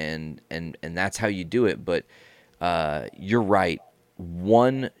mastermind, and that's how you do it. But you're right.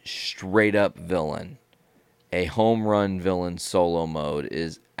 One straight up villain, a home run villain solo mode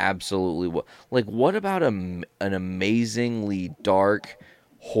is absolutely what about an amazingly dark,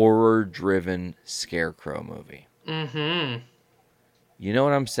 horror driven Scarecrow movie? Mm-hmm. You know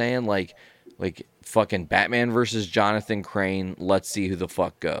what I'm saying? Like fucking Batman versus Jonathan Crane. Let's see who the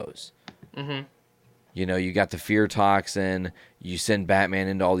fuck goes. Mm-hmm. You know, you got the fear toxin. You send Batman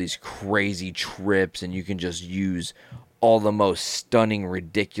into all these crazy trips, and you can just use all the most stunning,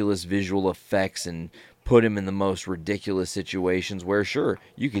 ridiculous visual effects and put him in the most ridiculous situations where, sure,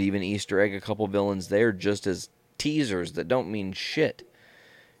 you could even Easter egg a couple villains there just as teasers that don't mean shit.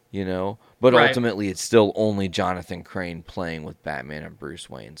 You know? But right. Ultimately, it's still only Jonathan Crane playing with Batman and Bruce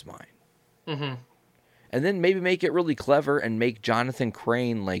Wayne's mind. Mm-hmm. And then maybe make it really clever and make Jonathan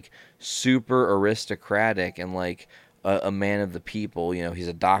Crane, like, super aristocratic and, like, a man of the people. You know, he's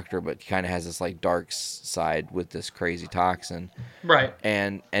a doctor, but kind of has this like dark side with this crazy toxin. Right.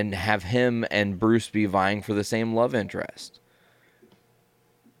 And have him and Bruce be vying for the same love interest.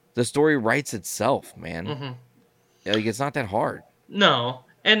 The story writes itself, man. Mm-hmm. Like, it's not that hard. No.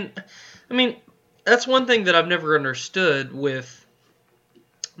 And, I mean, that's one thing that I've never understood with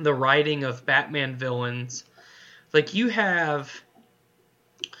the writing of Batman villains. Like, you have...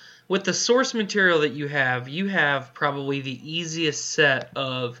 With the source material that you have probably the easiest set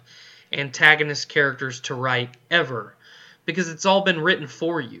of antagonist characters to write ever. Because it's all been written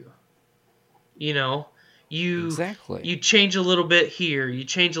for you. You know? Exactly. You change a little bit here, you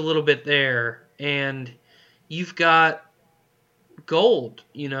change a little bit there, and you've got gold,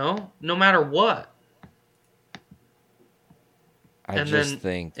 you know? No matter what. I just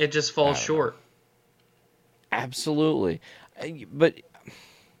think it just falls short. Absolutely. But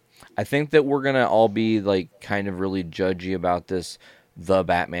I think that we're going to all be like kind of really judgy about this The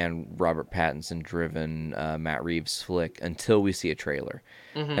Batman Robert Pattinson driven Matt Reeves flick until we see a trailer.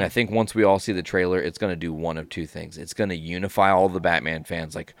 Mm-hmm. And I think once we all see the trailer, it's going to do one of two things. It's going to unify all the Batman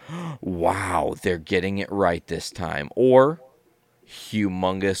fans like, wow, they're getting it right this time. Or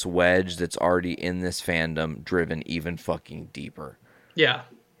humongous wedge that's already in this fandom driven even fucking deeper. Yeah.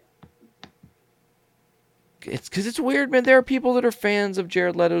 It's because it's weird, man. There are people that are fans of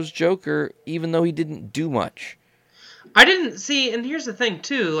Jared Leto's Joker, even though he didn't do much. I didn't see, and here's the thing,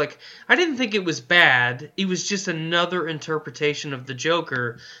 too. Like, I didn't think it was bad. It was just another interpretation of the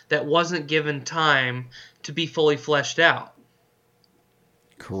Joker that wasn't given time to be fully fleshed out.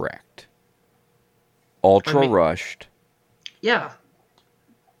 Correct. Ultra rushed. Yeah.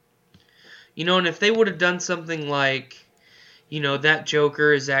 You know, and if they would have done something like, you know, that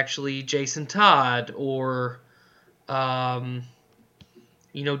Joker is actually Jason Todd, or,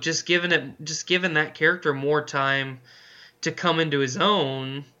 you know, just giving that character more time to come into his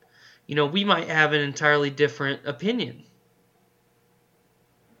own, you know, we might have an entirely different opinion.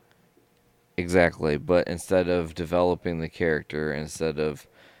 Exactly, but instead of developing the character, instead of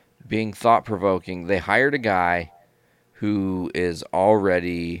being thought-provoking, they hired a guy who is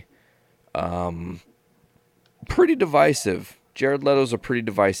already pretty divisive. Jared Leto's a pretty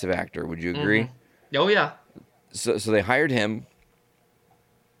divisive actor. Would you agree? Mm-hmm. Oh, yeah. So they hired him,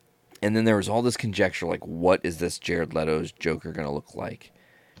 and then there was all this conjecture, like, what is this Jared Leto's Joker going to look like?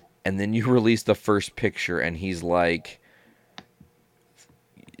 And then you release the first picture, and he's like,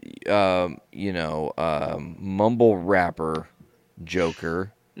 mumble rapper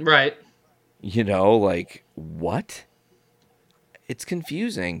Joker. Right. You know, like, what? It's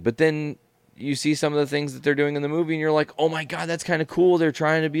confusing. But then you see some of the things that they're doing in the movie, and you're like, oh my god, that's kind of cool. They're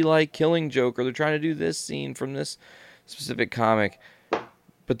trying to be like Killing Joker. They're trying to do this scene from this specific comic.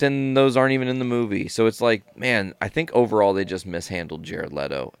 But then those aren't even in the movie. So it's like, man, I think overall they just mishandled Jared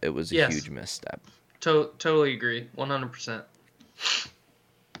Leto. It was a huge misstep. Totally agree. 100%.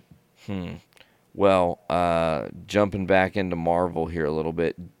 Well, jumping back into Marvel here a little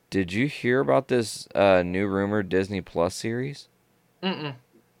bit. Did you hear about this new rumored Disney Plus series? Mm-mm.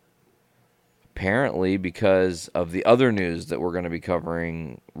 Apparently, because of the other news that we're going to be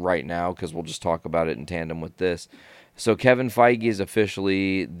covering right now, because we'll just talk about it in tandem with this. So Kevin Feige is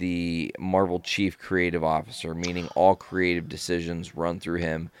officially the Marvel Chief Creative Officer, meaning all creative decisions run through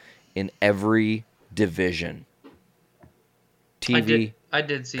him in every division. TV, I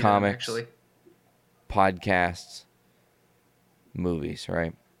did see comics, that, actually. Podcasts, movies,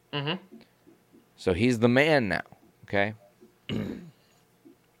 right? Mm-hmm. So he's the man now, okay?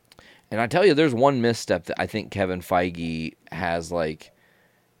 And I tell you, there's one misstep that I think Kevin Feige has, like,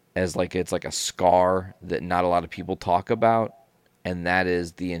 as like it's like a scar that not a lot of people talk about, and that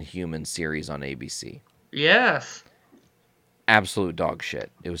is the Inhuman series on ABC. Yes. Absolute dog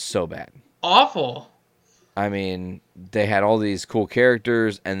shit. It was so bad. Awful. I mean, they had all these cool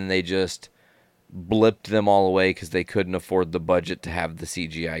characters, and they just blipped them all away because they couldn't afford the budget to have the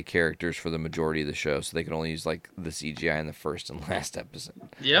CGI characters for the majority of the show, so they could only use like the CGI in the first and last episode.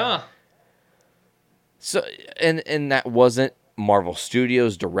 Yeah. So, and that wasn't Marvel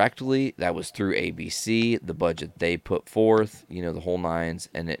Studios directly. That was through ABC, the budget they put forth, you know, the whole nines,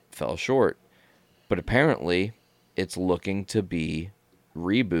 and it fell short. But apparently, it's looking to be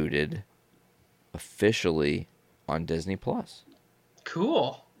rebooted officially on Disney Plus.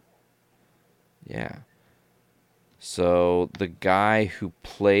 Cool. Yeah. So the guy who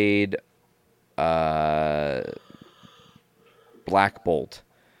played Black Bolt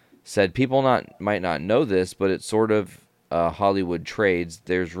said people might not know this, but it's sort of Hollywood trades.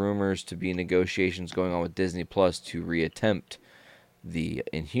 There's rumors to be negotiations going on with Disney Plus to reattempt the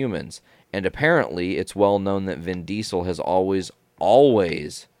Inhumans. And apparently, it's well known that Vin Diesel has always,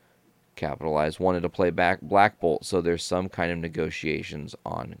 capitalized, wanted to play back Black Bolt, so there's some kind of negotiations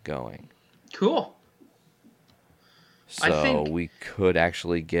ongoing. Cool. So we could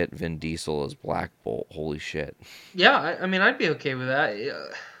actually get Vin Diesel as Black Bolt. Holy shit. Yeah, I mean, I'd be okay with that.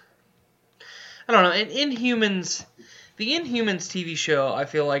 I don't know. The Inhumans TV show, I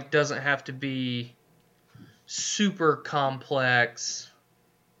feel like, doesn't have to be super complex.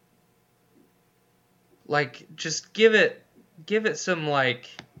 Like, just give it some, like,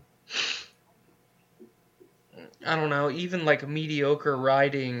 I don't know, even like mediocre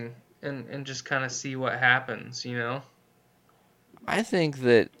writing and just kind of see what happens, you know? I think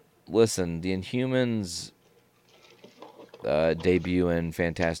that, listen, the Inhumans debut in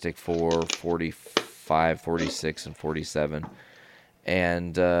Fantastic Four 45, 46, and 47.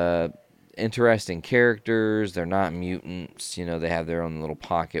 And interesting characters. They're not mutants. You know, they have their own little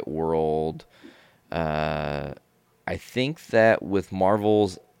pocket world. I think that with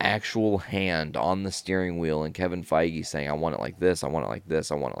Marvel's actual hand on the steering wheel and Kevin Feige saying, I want it like this, I want it like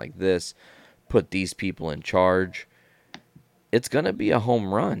this, I want it like this, put these people in charge, it's going to be a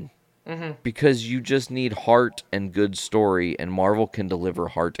home run. Mm-hmm. Because you just need heart and good story, and Marvel can deliver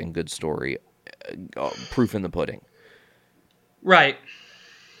heart and good story. Proof in the pudding. Right.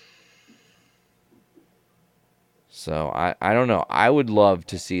 So, I don't know. I would love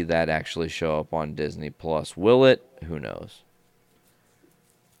to see that actually show up on Disney Plus. Will it? Who knows?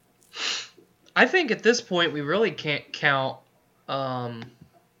 I think at this point we really can't count... we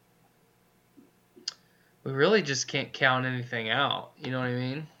really just can't count anything out. You know what I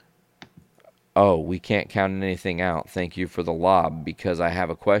mean? Oh, we can't count anything out. Thank you for the lob, because I have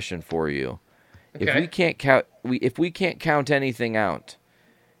a question for you. Okay. If we can't count anything out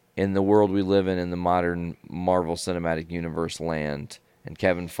in the world we live in the modern Marvel Cinematic Universe land, and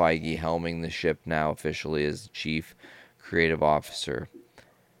Kevin Feige helming the ship now officially as Chief Creative Officer,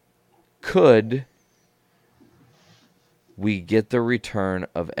 could we get the return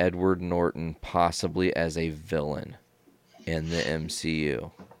of Edward Norton possibly as a villain in the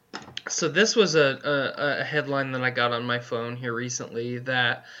MCU? So this was a headline that I got on my phone here recently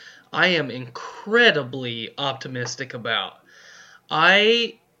that I am incredibly optimistic about.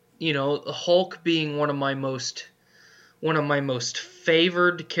 Hulk being one of my most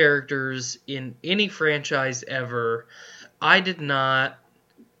favored characters in any franchise ever, I did not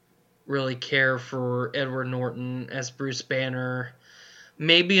really care for Edward Norton as Bruce Banner.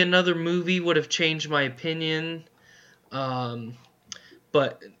 Maybe another movie would have changed my opinion.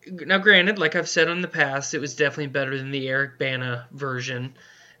 But now, granted, like I've said in the past, it was definitely better than the Eric Bana version,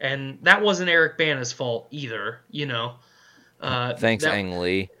 and that wasn't Eric Bana's fault either. You know. Thanks, Ang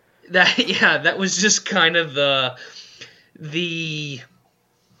Lee. That was just kind of the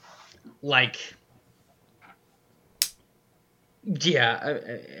like. Yeah,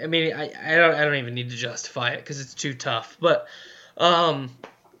 I mean, I don't even need to justify it because it's too tough. But I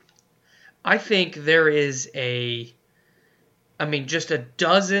think there is just a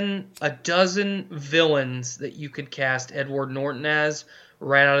dozen villains that you could cast Edward Norton as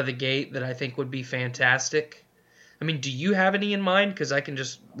right out of the gate that I think would be fantastic. I mean, do you have any in mind? Because I can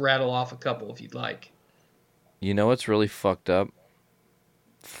just rattle off a couple if you'd like. You know what's really fucked up?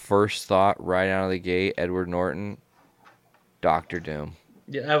 First thought right out of the gate, Edward Norton, Doctor Doom.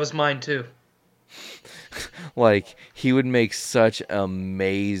 Yeah, that was mine too. Like, he would make such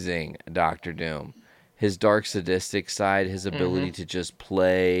amazing Doctor Doom. His dark sadistic side, his ability to just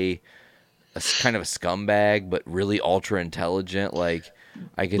play a kind of a scumbag, but really ultra intelligent. Like,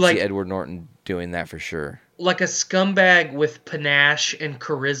 I could see Edward Norton doing that for sure. Like a scumbag with panache and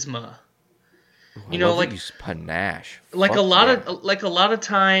charisma. You know, like panache. Like a lot of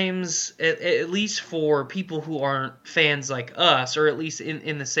times, at least for people who aren't fans like us, or at least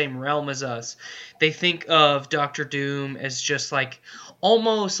in the same realm as us, they think of Doctor Doom as just like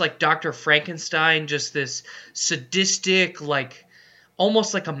almost like Dr. Frankenstein, just this sadistic, like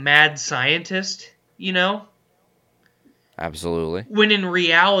almost like a mad scientist, you know? Absolutely. When in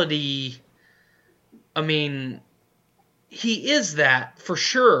reality, I mean, he is that for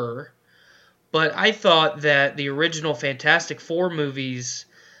sure. But I thought that the original Fantastic Four movies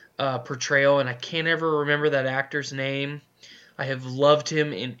portrayal, and I can't ever remember that actor's name. I have loved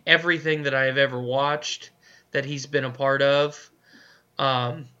him in everything that I have ever watched that he's been a part of.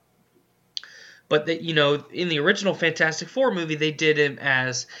 But that, you know, in the original Fantastic Four movie, they did him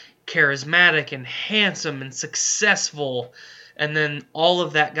as charismatic and handsome and successful, and then all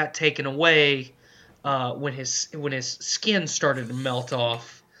of that got taken away when his skin started to melt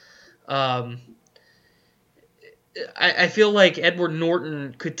off. I feel like Edward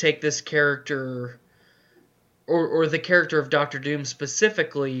Norton could take this character, or the character of Doctor Doom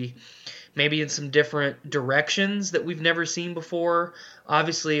specifically, maybe in some different directions that we've never seen before.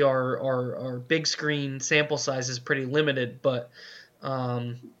 Obviously, our big screen sample size is pretty limited, but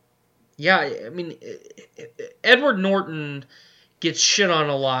yeah, I mean, Edward Norton gets shit on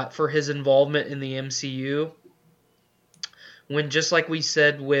a lot for his involvement in the MCU. When, just like we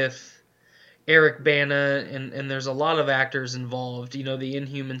said with Eric Bana, and there's a lot of actors involved, the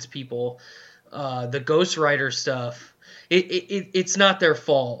Inhumans people, the Ghost Rider stuff, it's not their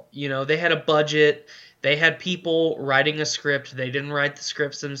fault. They had a budget, they had people writing a script, they didn't write the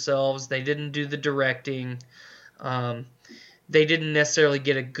scripts themselves, they didn't do the directing, they didn't necessarily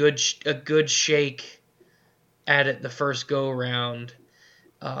get a good shake at it the first go around.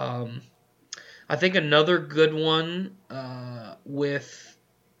 I think another good one with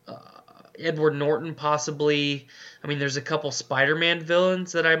Edward Norton possibly. I mean, there's a couple Spider-Man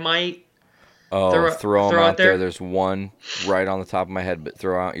villains that I might throw them out there. There's one right on the top of my head, but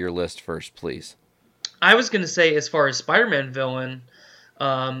throw out your list first, please. I was going to say, as far as Spider-Man villain,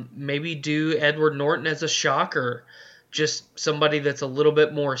 maybe do Edward Norton as a Shocker. Just somebody that's a little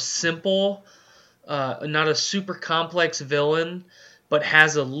bit more simple, not a super complex villain, but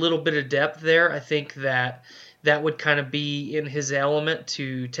has a little bit of depth there. I think that would kind of be in his element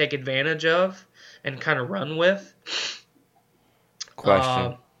to take advantage of and kind of run with.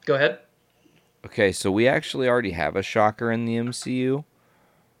 Question. Go ahead. Okay, so we actually already have a Shocker in the MCU.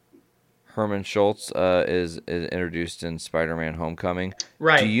 Herman Schultz is introduced in Spider-Man Homecoming.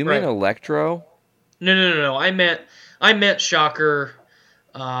 Right. Do you mean Electro? No. I meant Shocker,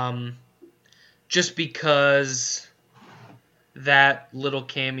 just because that little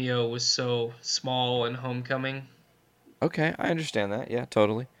cameo was so small in Homecoming. Okay, I understand that. Yeah,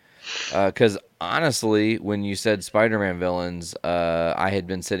 totally. Because honestly, when you said Spider-Man villains, I had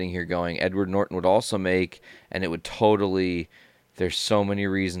been sitting here going, Edward Norton would also make, and it would totally. There's so many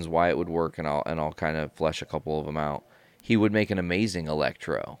reasons why it would work, and I'll kind of flesh a couple of them out. He would make an amazing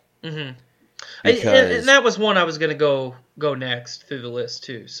Electro. Mm-hmm. And that was one I was going to go next through the list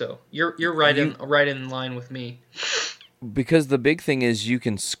too. So you're right in line with me. Because the big thing is you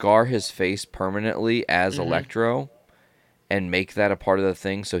can scar his face permanently as Electro and make that a part of the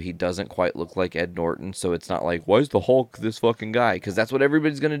thing so he doesn't quite look like Ed Norton. So it's not like, why is the Hulk this fucking guy? Because that's what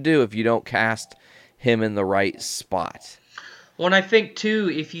everybody's going to do if you don't cast him in the right spot. Well, and I think, too,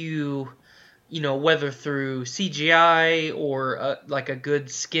 if you whether through CGI or like a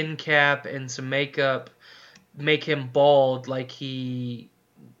good skin cap and some makeup, make him bald like he,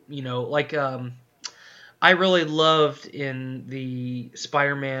 I really loved in the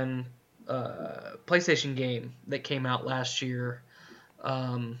Spider-Man PlayStation game that came out last year.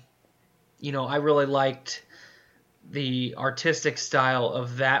 I really liked the artistic style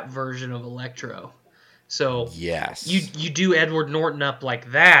of that version of Electro. So yes, you do Edward Norton up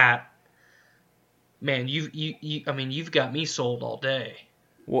like that, man. You've got me sold all day.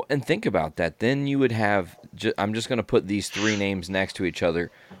 Well, and think about that. Then you would have. I'm just going to put these three names next to each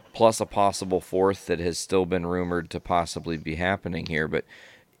other, plus a possible fourth that has still been rumored to possibly be happening here. But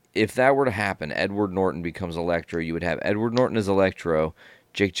if that were to happen, Edward Norton becomes Electro. You would have Edward Norton as Electro,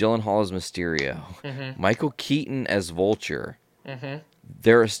 Jake Gyllenhaal as Mysterio, Michael Keaton as Vulture.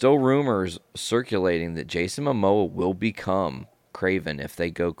 There are still rumors circulating that Jason Momoa will become Kraven if they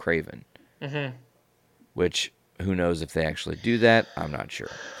go Kraven. Which, who knows if they actually do that? I'm not sure.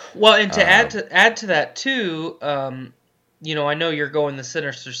 Well, and to add to that too, I know you're going the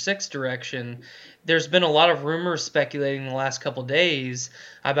Sinister Six direction. There's been a lot of rumors speculating the last couple days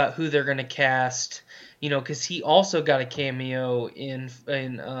about who they're going to cast. Because he also got a cameo in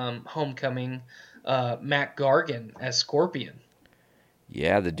Homecoming, Matt Gargan as Scorpion.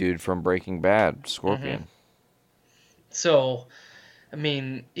 Yeah, the dude from Breaking Bad, Scorpion. So, I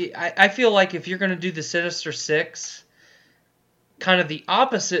mean, I feel like if you're going to do the Sinister Six, kind of the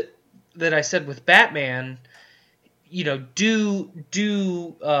opposite that I said with Batman,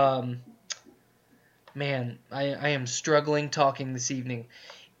 man, I am struggling talking this evening.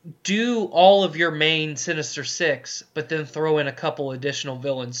 Do all of your main Sinister Six, but then throw in a couple additional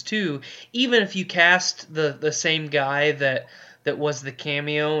villains too. Even if you cast the same guy that was the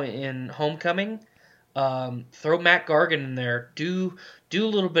cameo in Homecoming, throw Matt Gargan in there. Do a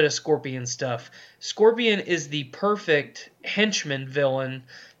little bit of Scorpion stuff. Scorpion is the perfect henchman villain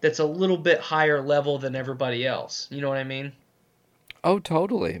that's a little bit higher level than everybody else. You know what I mean? Oh,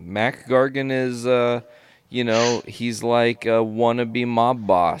 totally. Matt Gargan is, he's like a wannabe mob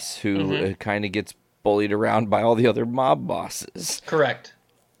boss who kind of gets bullied around by all the other mob bosses. Correct.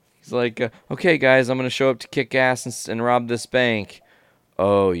 He's like, okay, guys, I'm going to show up to kick ass and rob this bank.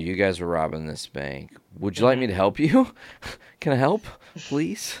 Oh, you guys were robbing this bank. Would you like me to help you? Can I help,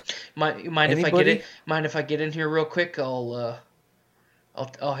 please? Mind if I get in here real quick? I'll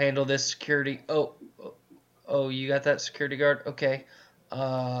handle this security. Oh, you got that security guard? Okay.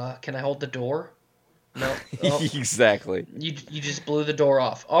 Can I hold the door? No. Oh. Exactly. You just blew the door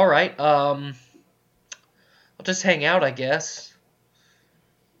off. All right. I'll just hang out, I guess.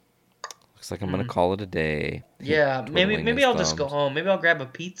 Looks like I'm gonna call it a day. Yeah, maybe Twiddling I'll his just go thumbs. home. Maybe I'll grab a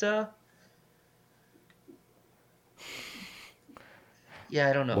pizza. Yeah,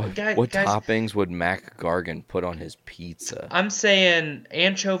 I don't know. What Guys, toppings would Mac Gargan put on his pizza? I'm saying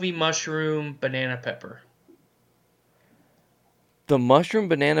anchovy, mushroom, banana pepper. The mushroom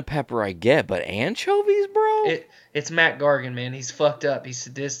banana pepper I get, but anchovies, bro? It's Matt Gargan, man. He's fucked up. He's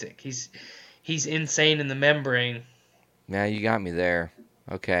sadistic. He's insane in the membrane. Now you got me there.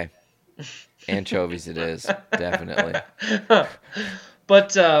 Okay. Anchovies it is. Definitely.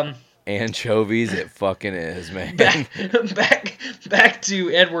 But Anchovies it fucking is, man. back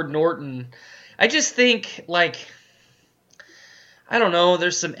to Edward Norton. I just think, like, I don't know,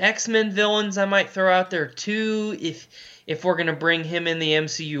 there's some X-Men villains I might throw out there too if we're going to bring him in the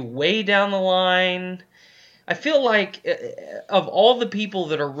MCU way down the line. I feel like of all the people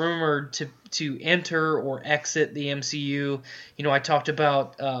that are rumored to enter or exit the MCU, I talked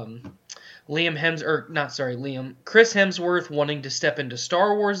about Chris Hemsworth wanting to step into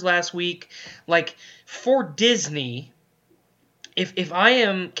Star Wars last week. Like, for Disney, if I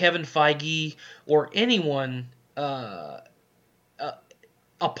am Kevin Feige or anyone a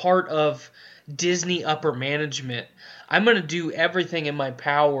part of Disney upper management, I'm going to do everything in my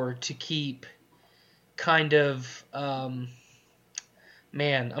power to keep kind of, I'm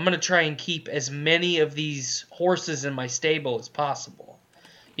going to try and keep as many of these horses in my stable as possible.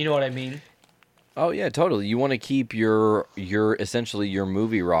 You know what I mean? Oh yeah, totally. You want to keep your essentially your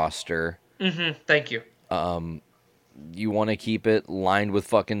movie roster. Mm-hmm. Thank you. You want to keep it lined with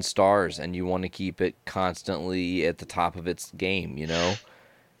fucking stars, and you want to keep it constantly at the top of its game,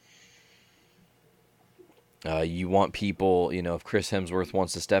 You want people, if Chris Hemsworth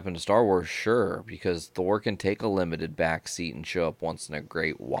wants to step into Star Wars, sure, because Thor can take a limited backseat and show up once in a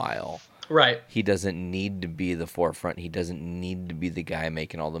great while. Right. He doesn't need to be the forefront. He doesn't need to be the guy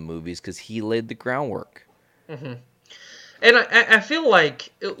making all the movies because he laid the groundwork. Mm-hmm. And I feel like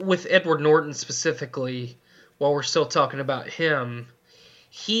with Edward Norton specifically, while we're still talking about him,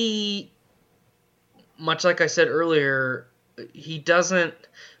 he, much like I said earlier, he doesn't,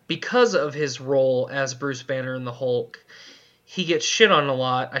 because of his role as Bruce Banner in the Hulk, he gets shit on a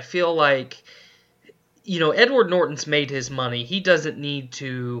lot. I feel like, Edward Norton's made his money. He doesn't need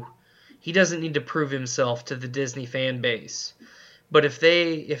to prove himself to the Disney fan base. But if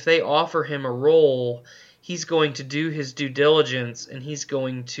they offer him a role, he's going to do his due diligence, and he's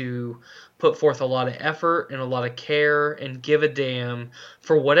going to put forth a lot of effort and a lot of care and give a damn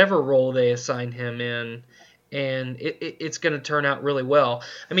for whatever role they assign him in. And it's going to turn out really well.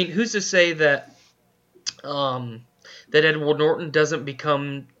 I mean, who's to say that that Edward Norton doesn't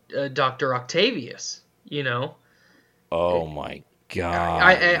become Dr. Octavius, Oh my God.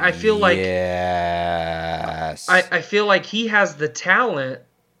 I feel like... Yes. I feel like he has the talent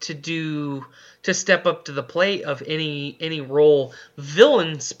to step up to the plate of any role,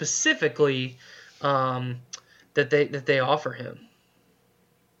 villain specifically, that they offer him.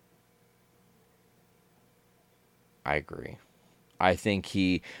 I agree. I think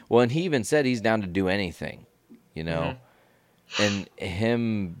and he even said he's down to do anything, Mm-hmm. And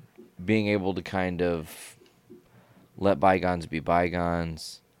him being able to kind of let bygones be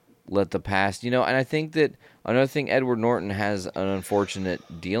bygones, let the past, and I think that another thing Edward Norton has an unfortunate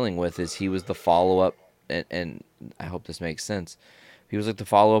dealing with is he was the follow-up, and I hope this makes sense. He was like the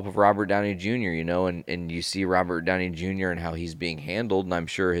follow-up of Robert Downey Jr., and you see Robert Downey Jr. and how he's being handled, and I'm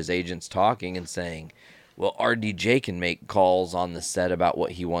sure his agent's talking and saying, well, RDJ can make calls on the set about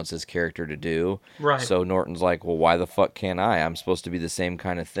what he wants his character to do. Right. So Norton's like, well, why the fuck can't I? I'm supposed to be the same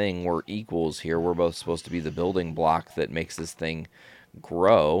kind of thing. We're equals here. We're both supposed to be the building block that makes this thing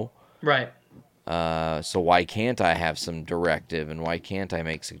grow. Right. So why can't I have some directive, and why can't I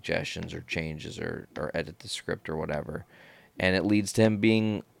make suggestions or changes or edit the script or whatever? And it leads to him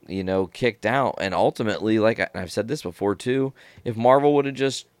being, kicked out. And ultimately, like I've said this before too, if Marvel would have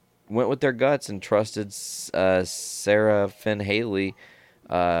just went with their guts and trusted Sarah Finn Haley,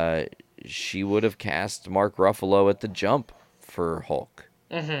 she would have cast Mark Ruffalo at the jump for Hulk.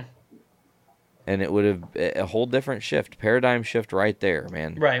 Mm-hmm. And it would have a whole different paradigm shift right there,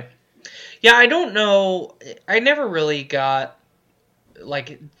 man. Right. Yeah, I don't know. I never really got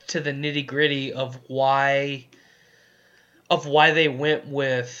like to the nitty gritty of why they went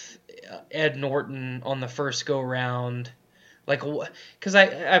with Ed Norton on the first go round. Like, because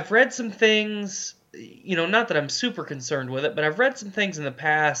I've read some things, you know, not that I'm super concerned with it, but I've read some things in the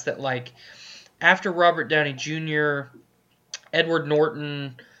past that, like, after Robert Downey Jr., Edward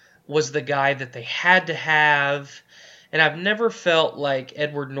Norton was the guy that they had to have, and I've never felt like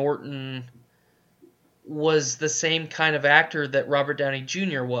Edward Norton was the same kind of actor that Robert Downey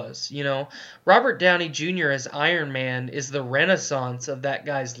Jr. was, you know? Robert Downey Jr. as Iron Man is the renaissance of that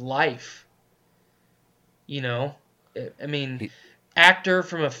guy's life, you know? I mean, actor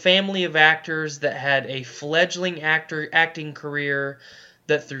from a family of actors that had a fledgling acting career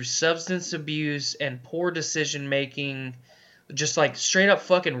that through substance abuse and poor decision making just like straight up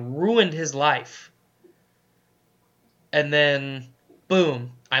fucking ruined his life. And then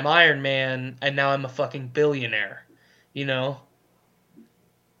boom, I'm Iron Man and now I'm a fucking billionaire, you know?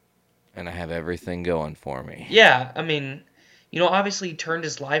 And I have everything going for me. Yeah, I mean, you know, obviously he turned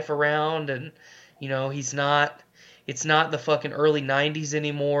his life around and, you know, it's not the fucking early 90s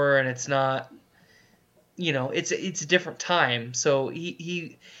anymore, and it's not, you know, it's a different time. So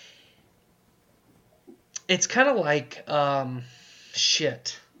he it's kind of like,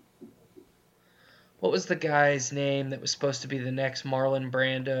 shit. What was the guy's name that was supposed to be the next Marlon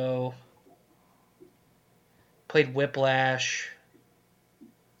Brando? Played Whiplash.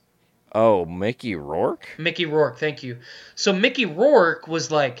 Oh, Mickey Rourke? Mickey Rourke, thank you. So Mickey Rourke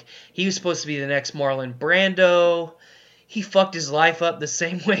was like, he was supposed to be the next Marlon Brando. He fucked his life up the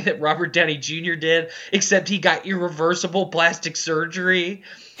same way that Robert Downey Jr. did, except he got irreversible plastic surgery,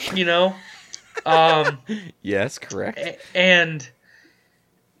 you know? Yes, correct. And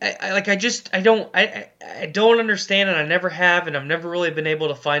I don't understand, and I never have, and I've never really been able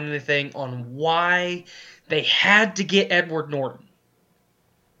to find anything on why they had to get Edward Norton.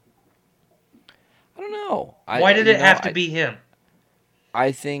 I don't know. Why did it have to be him?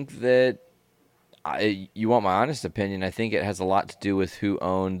 I think that, you want my honest opinion, I think it has a lot to do with who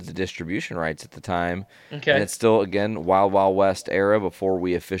owned the distribution rights at the time. Okay. And it's still, again, Wild Wild West era before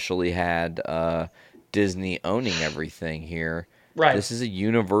we officially had Disney owning everything here. Right. This is a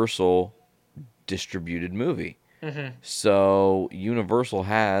Universal distributed movie. Mm-hmm. So Universal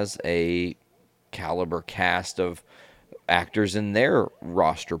has a caliber cast of actors in their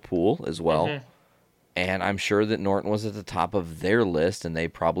roster pool as well. Mm-hmm. And I'm sure that Norton was at the top of their list, and they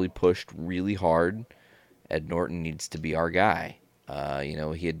probably pushed really hard. Ed Norton needs to be our guy. You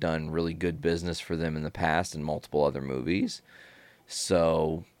know, he had done really good business for them in the past in multiple other movies.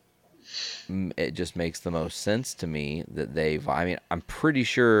 So it just makes the most sense to me that I mean, I'm pretty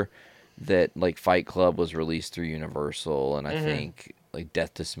sure that, like, Fight Club was released through Universal, and I think, like,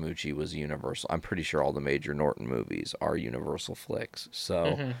 Death to Smoochie was Universal. I'm pretty sure all the major Norton movies are Universal flicks.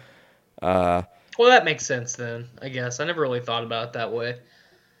 So, well, that makes sense then, I guess. I never really thought about it that way.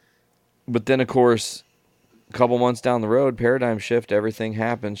 But then, of course, a couple months down the road, paradigm shift, everything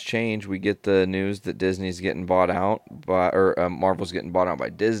happens, change. We get the news that Disney's getting bought out Marvel's getting bought out by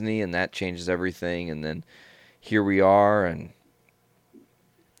Disney, and that changes everything. And then here we are, and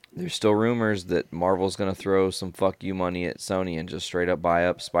there's still rumors that Marvel's going to throw some fuck you money at Sony and just straight up buy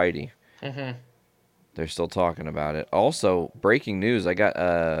up Spidey. Mm-hmm. They're still talking about it. Also, breaking news, I got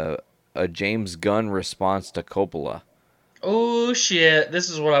a James Gunn response to Coppola. Oh, shit. This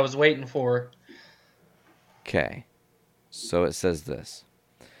is what I was waiting for. Okay. So it says this.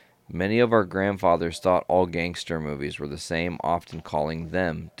 Many of our grandfathers thought all gangster movies were the same, often calling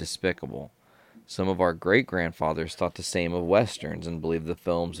them despicable. Some of our great-grandfathers thought the same of Westerns and believed the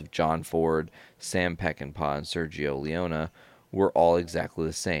films of John Ford, Sam Peckinpah, and Sergio Leone were all exactly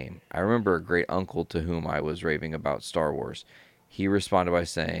the same. I remember a great-uncle to whom I was raving about Star Wars. He responded by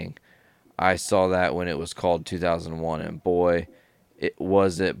saying, I saw that when it was called 2001, and boy,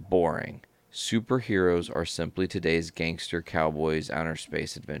 was it boring. Superheroes are simply today's gangster cowboys outer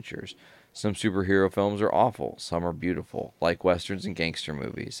space adventures. Some superhero films are awful, some are beautiful, like westerns and gangster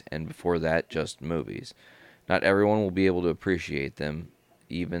movies, and before that, just movies. Not everyone will be able to appreciate them,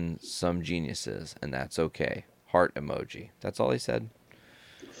 even some geniuses, and that's okay. Heart emoji. That's all he said.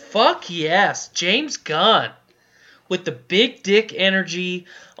 Fuck yes, James Gunn. With the big dick energy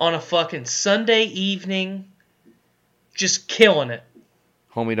on a fucking Sunday evening, just killing it.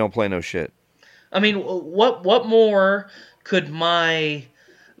 Homie, don't play no shit. I mean, what more could my,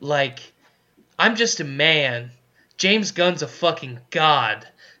 like, I'm just a man. James Gunn's a fucking god.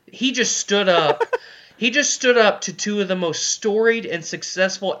 He just stood up. He just stood up to two of the most storied and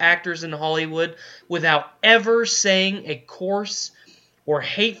successful actors in Hollywood without ever saying a coarse or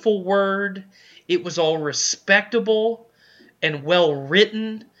hateful word. It was all respectable. and well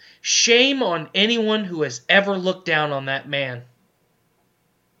written. Shame on anyone who has ever looked down on that man.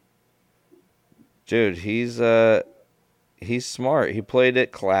 Dude, he's smart. He played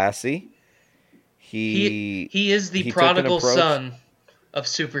it classy. He is the he took an prodigal approach- son of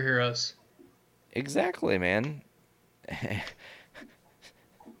superheroes. Exactly, man.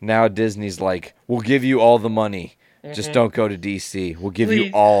 Now Disney's like, we'll give you all the money. Just don't go to DC. We'll give you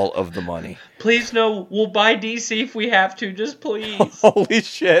Please. all of the money. Please no, we'll buy DC if we have to, just please. Holy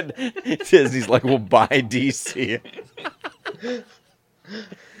shit. Disney's like, we'll buy DC.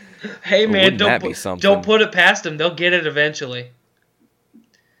 Hey man, wouldn't that be something? don't put it past them. They'll get it eventually.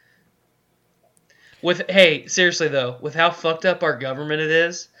 Hey, seriously though, with how fucked up our government it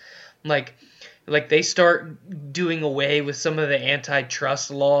is, like they start doing away with some of the antitrust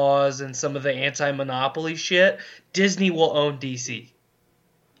laws and some of the anti-monopoly shit, Disney will own DC.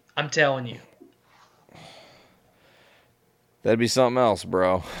 I'm telling you. That'd be something else,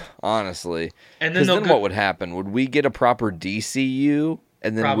 bro. Honestly. And Because then then what would happen? Would we get a proper DCU?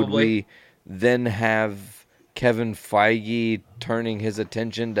 And then would Probably. we then have Kevin Feige turning his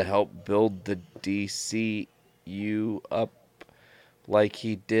attention to help build the DCU up like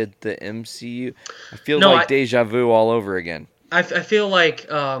he did the MCU? I feel like deja vu all over again. I feel like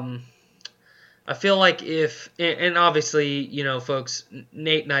if, and obviously, you know, folks,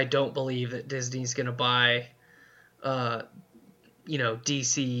 Nate and I don't believe that Disney's gonna buy, you know,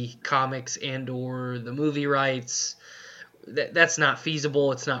 DC Comics and or the movie rights. That's not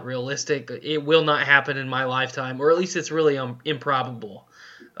feasible. It's not realistic. It will not happen in my lifetime, or at least it's really improbable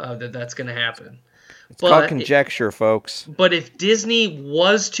that that's gonna happen. It's called conjecture, folks. But if Disney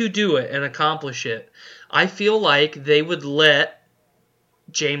was to do it and accomplish it, I feel like they would let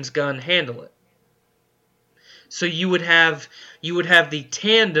James Gunn handle it. So you would have the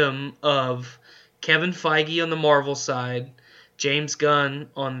tandem of Kevin Feige on the Marvel side, James Gunn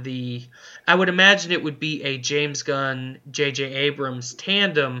on the... I would imagine it would be a James Gunn, J.J. Abrams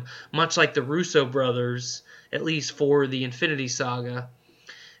tandem, much like the Russo brothers, at least for the Infinity Saga.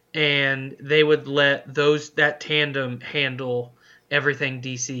 And they would let that tandem handle everything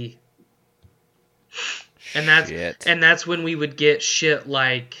DC. And that's when we would get shit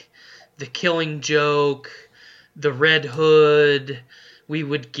like The Killing Joke, The Red Hood. We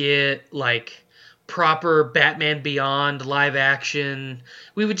would get like proper Batman Beyond live action.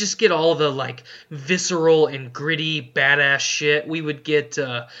 We would just get all the like visceral and gritty badass shit. We would get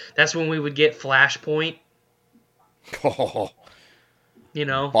that's when we would get Flashpoint. You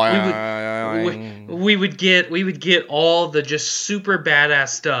know, we would get all the just super badass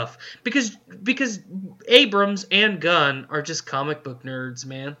stuff because Abrams and Gunn are just comic book nerds,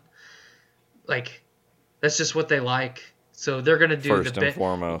 man. Like that's just what they like. So they're gonna do first and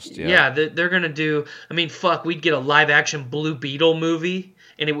foremost. Yeah, they're gonna do. I mean, fuck, we'd get a live action Blue Beetle movie,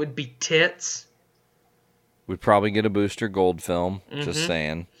 and it would be tits. We'd probably get a Booster Gold film. Just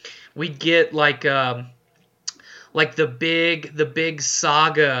saying. We'd get like the big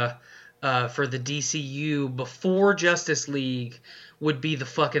saga for the DCU before Justice League would be the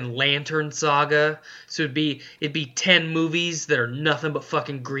fucking Lantern Saga. So it'd be 10 movies that are nothing but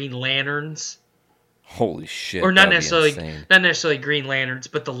fucking Green Lanterns. Holy shit! Or not insane. necessarily Green Lanterns,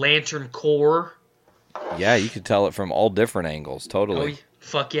 but the Lantern Corps. Yeah, you could tell it from all different angles. Totally. Oh,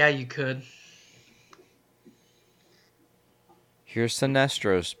 fuck yeah, you could. Here's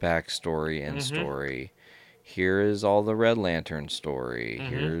Sinestro's backstory and story. Here is all the Red Lantern story.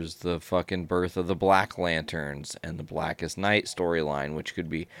 Here's the fucking birth of the Black Lanterns and the Blackest Night storyline, which could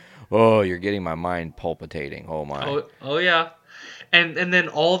be, oh, you're getting my mind palpitating. Oh my. Oh yeah. And then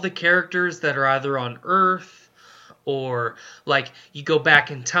all the characters that are either on Earth or like you go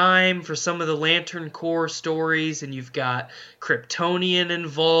back in time for some of the Lantern Corps stories and you've got Kryptonian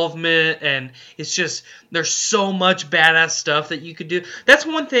involvement and it's just there's so much badass stuff that you could do. That's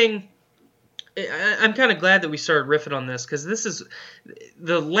one thing. I'm kind of glad that we started riffing on this because this is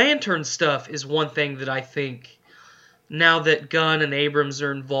the Lantern stuff is one thing that I think now that Gunn and Abrams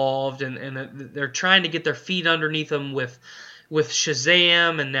are involved and they're trying to get their feet underneath them with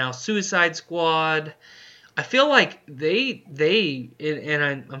Shazam and now Suicide Squad, I feel like they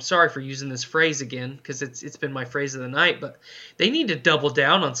and I'm sorry for using this phrase again because it's been my phrase of the night, but they need to double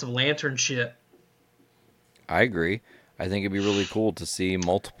down on some Lantern shit. I agree. I think it'd be really cool to see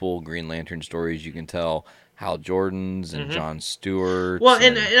multiple Green Lantern stories. You can tell Hal Jordan's and John Stewart's. Well,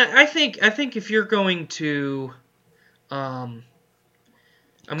 and I think if you're going to, I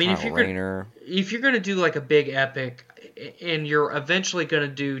mean, if you're gonna do like a big epic, and you're eventually gonna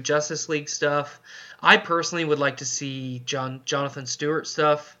do Justice League stuff, I personally would like to see Jonathan Stewart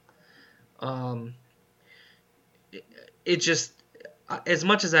stuff. it just, as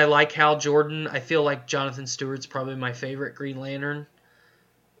much as I like Hal Jordan, I feel like Jonathan Stewart's probably my favorite Green Lantern.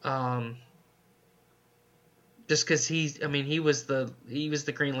 Just because he was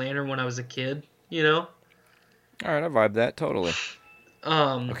the Green Lantern when I was a kid, you know. All right, I vibe that totally.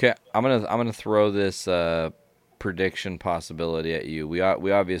 Okay, I'm gonna throw this prediction possibility at you. We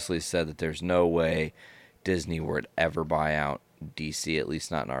obviously said that there's no way Disney would ever buy out DC, at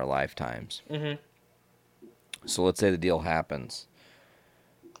least not in our lifetimes. Mm-hmm. So let's say the deal happens,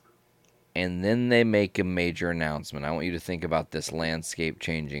 and then they make a major announcement. I want you to think about this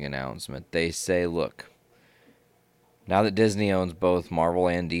landscape-changing announcement. They say, look, now that Disney owns both Marvel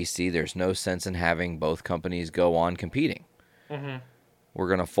and DC, there's no sense in having both companies go on competing. Mm-hmm. We're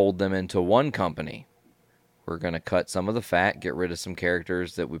going to fold them into one company. We're going to cut some of the fat, get rid of some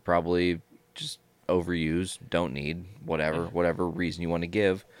characters that we probably just overuse, don't need, whatever reason you want to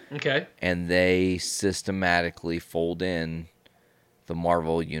give. Okay. And they systematically fold in the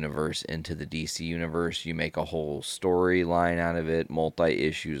Marvel universe into the DC universe. You make a whole storyline out of it,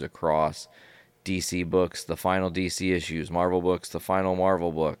 multi-issues across DC books, the final DC issues, Marvel books, the final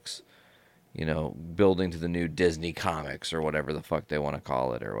Marvel books. You know, building to the new Disney comics or whatever the fuck they want to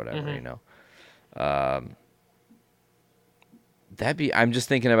call it or whatever, you know. I'm just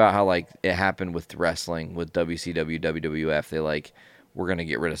thinking about how, like, it happened with wrestling, with WCW, WWF. They, like, we're going to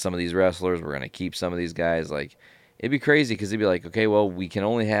get rid of some of these wrestlers. We're going to keep some of these guys. Like, it'd be crazy because it'd be like, okay, well, we can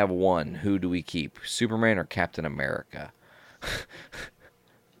only have one. Who do we keep? Superman or Captain America?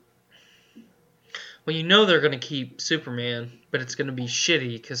 Well, you know they're going to keep Superman, but it's going to be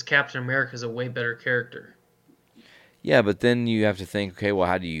shitty because Captain America's a way better character. Yeah, but then you have to think, okay, well,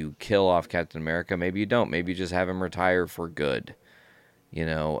 how do you kill off Captain America? Maybe you don't. Maybe you just have him retire for good, you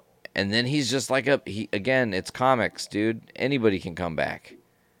know? And then he's just like again, it's comics, dude. Anybody can come back.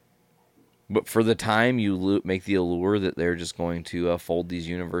 But for the time, you make the allure that they're just going to fold these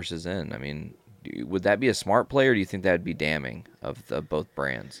universes in. I mean, would that be a smart play, or do you think that would be damning of both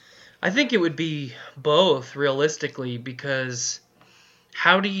brands? I think it would be both, realistically, because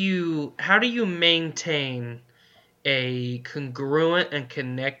how do you maintain a congruent and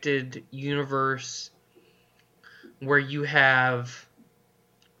connected universe where you have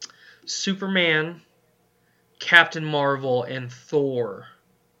Superman, Captain Marvel, and Thor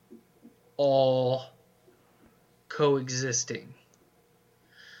all coexisting?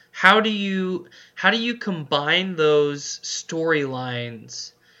 How do you combine those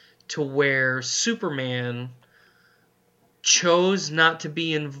storylines to where Superman chose not to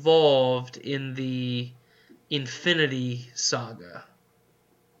be involved in the Infinity Saga?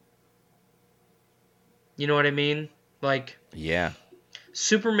 You know what I mean? Like, yeah,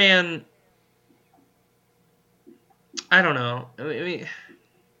 Superman, I don't know. I mean,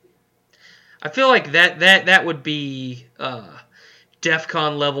 I feel like that would be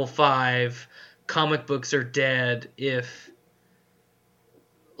DEFCON level 5, comic books are dead if,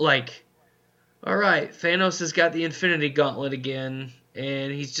 like, all right, Thanos has got the Infinity Gauntlet again,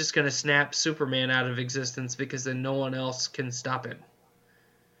 and he's just going to snap Superman out of existence because then no one else can stop him.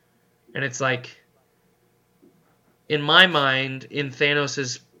 And it's like, in my mind, in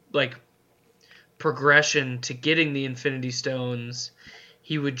Thanos' like progression to getting the Infinity Stones,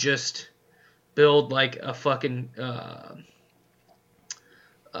 he would just build like a fucking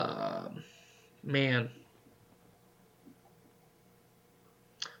man.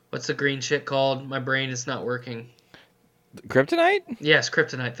 What's the green shit called? My brain is not working. Kryptonite? Yes,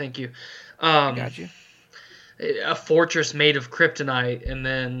 kryptonite. Thank you. Got you. A fortress made of kryptonite, and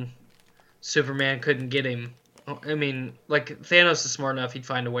then Superman couldn't get him. I mean, like, Thanos is smart enough; he'd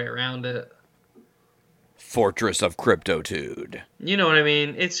find a way around it. Fortress of Cryptotude. You know what I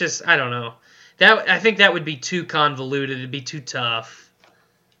mean? It's just, I don't know. I think that would be too convoluted. It'd be too tough.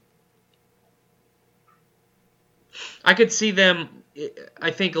 I could see them, I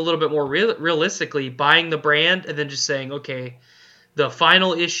think, a little bit more realistically buying the brand and then just saying, okay, the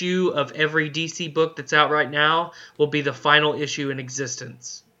final issue of every DC book that's out right now will be the final issue in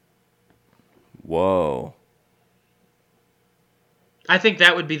existence. Whoa. I think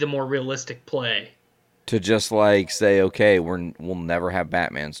that would be the more realistic play. To just like say, okay, we'll never have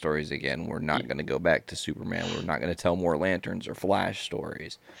Batman stories again. We're not going to go back to Superman. We're not going to tell more Lanterns or Flash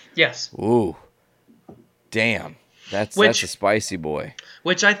stories. Yes. Ooh. Damn. That's a spicy boy.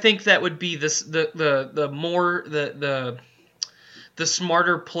 Which I think that would be the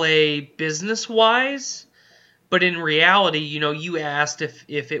smarter play business wise, but in reality, you know, you asked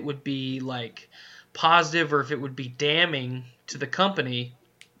if it would be like positive or if it would be damning to the company.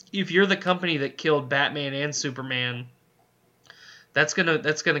 If you're the company that killed Batman and Superman, That's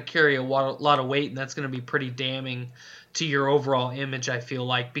gonna carry a lot of weight, and that's gonna be pretty damning to your overall image, I feel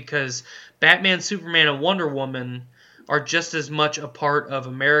like, because Batman, Superman, and Wonder Woman are just as much a part of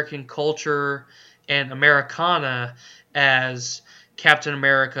American culture and Americana as Captain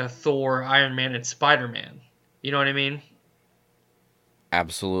America, Thor, Iron Man, and Spider-Man. You know what I mean?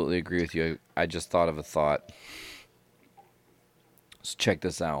 Absolutely agree with you. I just thought of a thought. So check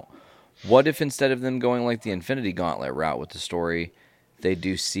this out. What if instead of them going like the Infinity Gauntlet route with the story, they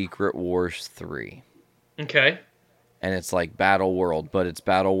do Secret Wars 3? Okay. And it's like Battle World, but it's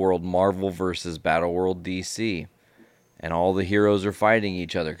Battle World Marvel versus Battle World DC. And all the heroes are fighting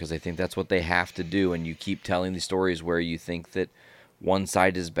each other because they think that's what they have to do. And you keep telling these stories where you think that one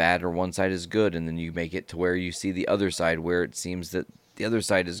side is bad or one side is good, and then you make it to where you see the other side where it seems that the other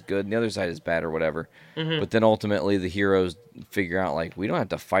side is good and the other side is bad or whatever. But then ultimately the heroes figure out, like, we don't have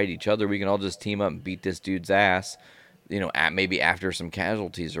to fight each other. We can all just team up and beat this dude's ass, maybe after some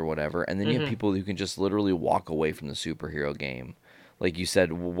casualties or whatever. And then you have people who can just literally walk away from the superhero game. Like you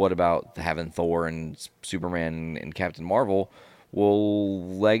said, what about having Thor and Superman and Captain Marvel? Well,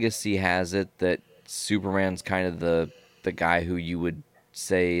 Legacy has it that Superman's kind of the guy who you would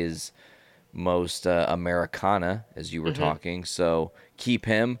say is most Americana, as you were talking. So keep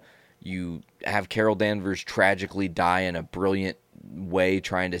him. You have Carol Danvers tragically die in a brilliant way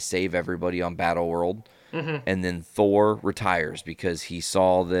trying to save everybody on Battle World. And then Thor retires because he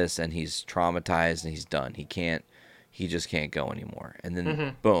saw this and he's traumatized and he's done. He just can't go anymore. And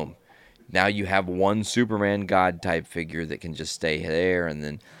then boom. Now you have one Superman God type figure that can just stay there, and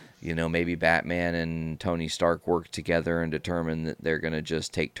then maybe Batman and Tony Stark work together and determine that they're going to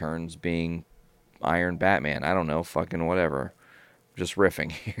just take turns being Iron Batman. I don't know, fucking whatever. Just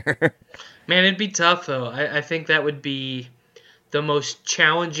riffing here. Man, it'd be tough, though. I think that would be the most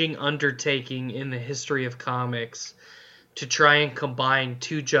challenging undertaking in the history of comics, to try and combine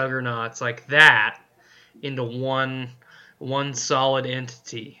two juggernauts like that into one solid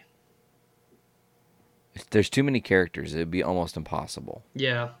entity. There's too many characters. It'd be almost impossible.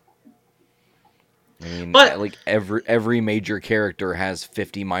 Yeah. I mean, But like every major character has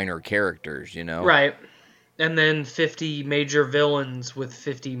 50 minor characters, Right. And then 50 major villains with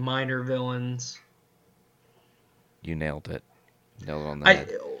 50 minor villains. You nailed it. Nailed it on the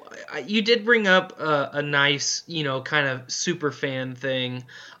head. You did bring up a nice, kind of super fan thing.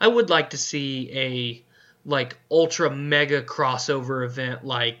 I would like to see a ultra mega crossover event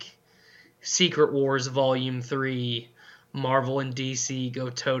like Secret Wars Volume 3, Marvel and DC go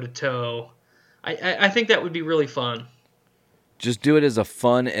toe to toe. I think that would be really fun. Just do it as a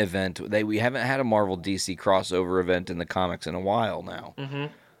fun event. We haven't had a Marvel DC crossover event in the comics in a while now.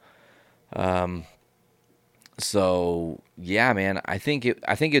 So yeah, man, I think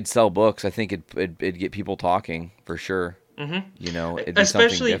it'd sell books. I think it'd get people talking for sure. It'd be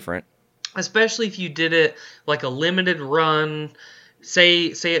something different. Especially if you did it like a limited run. Say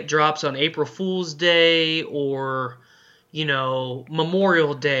it drops on April Fool's Day or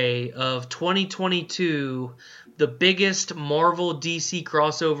Memorial Day of 2022, the biggest Marvel DC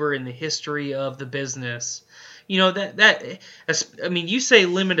crossover in the history of the business. You say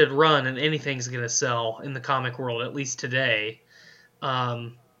limited run and anything's going to sell in the comic world, at least today.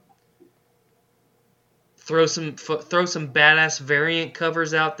 Throw some badass variant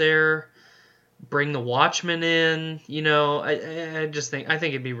covers out there. Bring the Watchmen in. I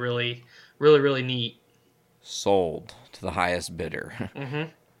think it'd be really, really, really neat. Sold to the highest bidder.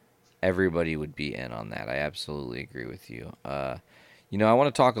 Everybody would be in on that. I absolutely agree with you. I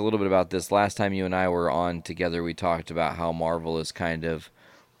want to talk a little bit about this. Last time you and I were on together, we talked about how Marvel is kind of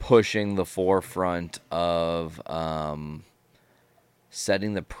pushing the forefront of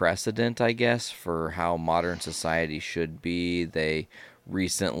setting the precedent, I guess, for how modern society should be. They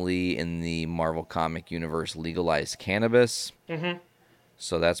recently, in the Marvel comic universe, legalized cannabis.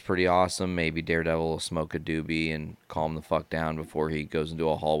 So that's pretty awesome. Maybe Daredevil will smoke a doobie and calm the fuck down before he goes into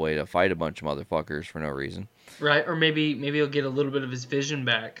a hallway to fight a bunch of motherfuckers for no reason. Right, or maybe he'll get a little bit of his vision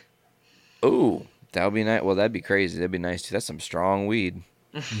back. Ooh, that would be nice. Well, that'd be crazy. That'd be nice too. That's some strong weed.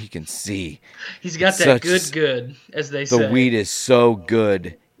 You can see. He's got that good, as they say. The weed is so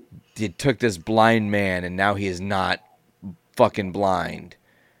good. It took this blind man, and now he is not fucking blind.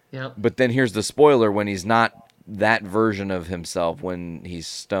 Yep. But then here's the spoiler: when he's not that version of himself, when he's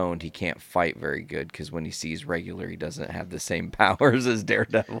stoned, he can't fight very good because when he sees regular, he doesn't have the same powers as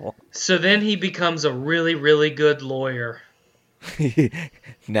Daredevil. So then he becomes a really, really good lawyer.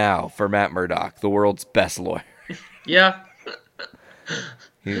 Now, for Matt Murdock, the world's best lawyer. Yeah.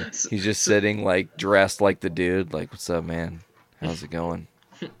 He's just sitting, dressed like the dude. Like, what's up, man? How's it going?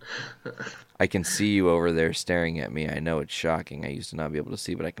 I can see you over there staring at me. I know it's shocking. I used to not be able to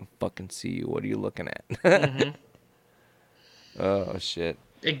see, but I can fucking see you. What are you looking at? Mm-hmm. Oh, shit.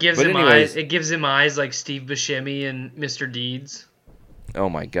 It gives But him anyways- eyes. It gives him eyes like Steve Buscemi and Mr. Deeds. Oh,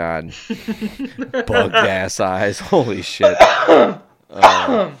 my God. Bug-ass eyes. Holy shit.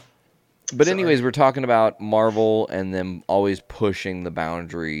 But anyways, we're talking about Marvel and them always pushing the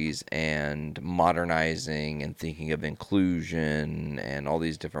boundaries and modernizing and thinking of inclusion and all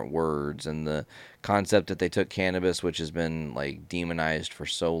these different words and the concept that they took cannabis, which has been like demonized for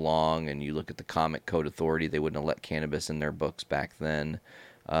so long, and you look at the Comic Code Authority, they wouldn't have let cannabis in their books back then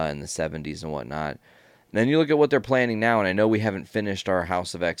in the 70s and whatnot. And then you look at what they're planning now, and I know we haven't finished our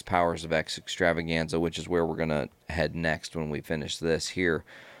House of X, Powers of X extravaganza, which is where we're going to head next when we finish this here.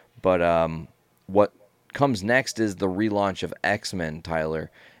 But what comes next is the relaunch of X-Men, Tyler.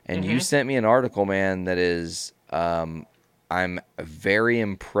 And you sent me an article, man, that is... I'm very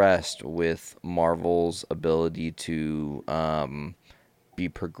impressed with Marvel's ability to be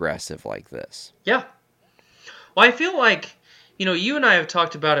progressive like this. Yeah. Well, I feel like, you and I have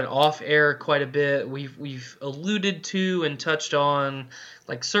talked about it off air quite a bit. We've alluded to and touched on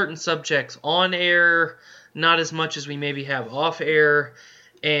like certain subjects on air, not as much as we maybe have off air.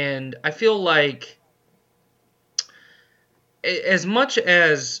 And I feel like as much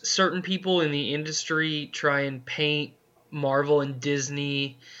as certain people in the industry try and paint Marvel and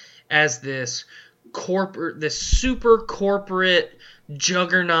Disney as this super corporate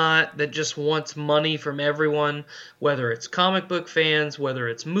juggernaut that just wants money from everyone, whether it's comic book fans, whether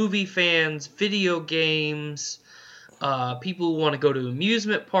it's movie fans, video games, people who want to go to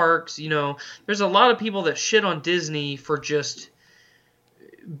amusement parks, there's a lot of people that shit on Disney for just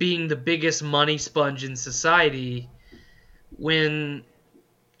being the biggest money sponge in society when,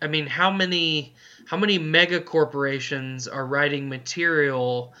 how many mega corporations are writing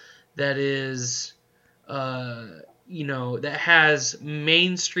material that is, that has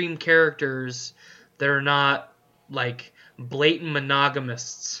mainstream characters that are not like blatant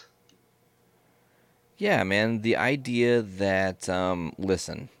monogamists. Yeah, man. The idea that,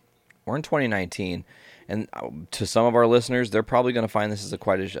 listen, we're in 2019, and to some of our listeners, they're probably going to find this as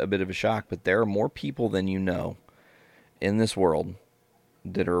quite a bit of a shock, but there are more people than you know in this world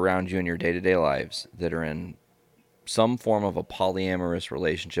that are around you in your day-to-day lives that are in some form of a polyamorous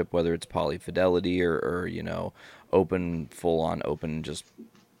relationship, whether it's polyfidelity or open, full-on open, just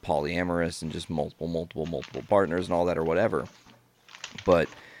polyamorous and just multiple partners and all that or whatever. But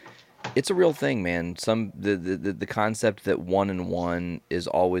it's a real thing, man. The concept that 1 and 1 is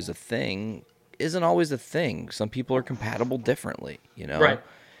always a thing isn't always a thing. Some people are compatible differently, Right.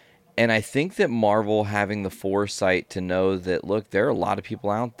 And I think that Marvel having the foresight to know that, look, there are a lot of people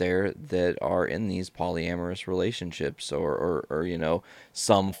out there that are in these polyamorous relationships or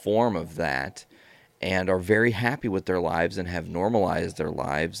some form of that and are very happy with their lives and have normalized their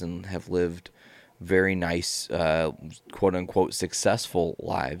lives and have lived very nice, quote-unquote, successful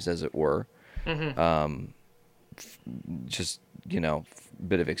lives, as it were. Just,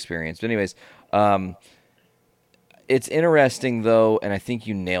 bit of experience. But anyways, it's interesting, though, and I think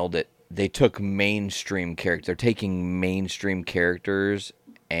you nailed it. They took mainstream characters. They're taking mainstream characters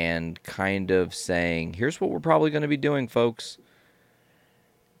and kind of saying, here's what we're probably going to be doing, folks.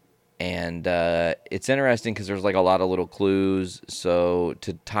 And it's interesting because there's like a lot of little clues. So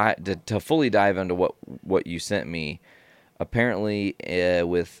to fully dive into what you sent me, apparently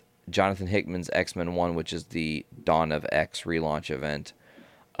with Jonathan Hickman's X-Men 1, which is the Dawn of X relaunch event,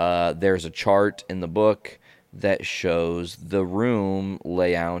 there's a chart in the book that shows the room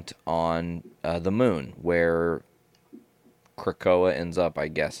layout on the moon, where Krakoa ends up, I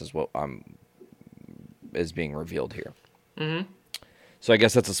guess, is what is being revealed here. Mm-hmm. So I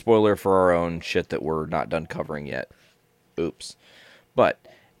guess that's a spoiler for our own shit that we're not done covering yet. Oops. But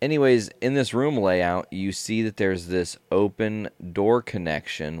anyways, in this room layout, you see that there's this open door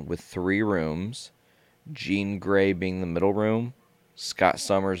connection with 3 rooms, Jean Grey being the middle room, Scott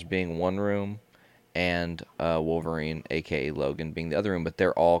Summers being one room, and Wolverine, a.k.a. Logan, being the other room. But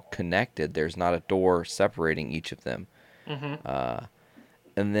they're all connected. There's not a door separating each of them. Mm-hmm.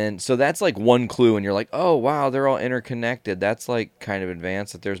 And then, so that's like one clue, and you're like, oh, wow, they're all interconnected. That's like kind of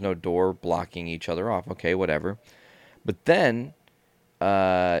advanced, that there's no door blocking each other off. Okay, whatever. But then,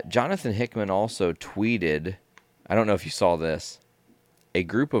 Jonathan Hickman also tweeted, I don't know if you saw this, a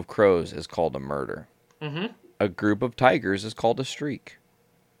group of crows is called a murder. Mm-hmm. A group of tigers is called a streak.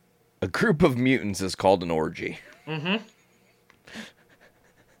 A group of mutants is called an orgy. Mm-hmm.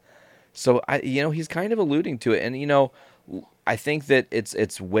 So, he's kind of alluding to it. And, I think that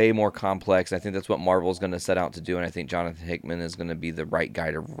it's way more complex. I think that's what Marvel's going to set out to do, and I think Jonathan Hickman is going to be the right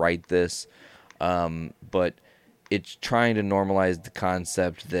guy to write this. But it's trying to normalize the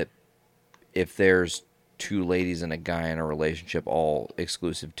concept that if there's two ladies and a guy in a relationship all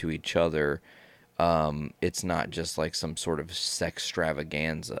exclusive to each other, it's not just like some sort of sex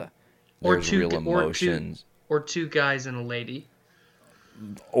extravaganza. There's real emotions. Or two guys and a lady.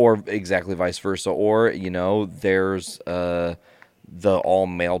 Or exactly vice versa. Or, there's the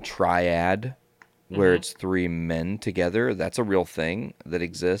all-male triad where it's three men together. That's a real thing that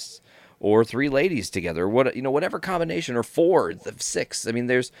exists. Or three ladies together. Whatever combination. Or four, six. I mean,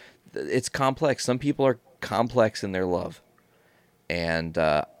 it's complex. Some people are complex in their love. And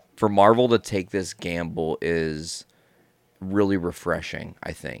for Marvel to take this gamble is really refreshing,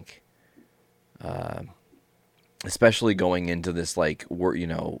 I think. Especially going into this, like,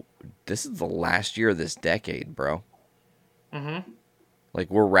 this is the last year of this decade, bro. Mm-hmm.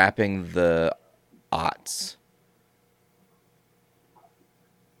 Like, we're wrapping the aughts.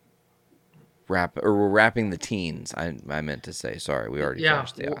 We're wrapping the teens. I meant to say. Sorry, we already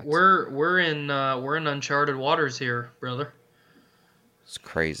finished the aughts. We're in uncharted waters here, brother. It's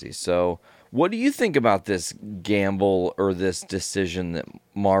crazy. So, what do you think about this gamble or this decision that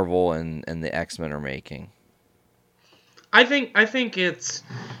Marvel and the X-Men are making? I think it's,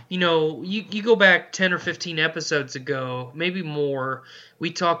 you go back 10 or 15 episodes ago, maybe more,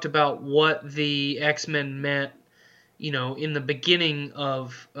 we talked about what the X-Men meant, in the beginning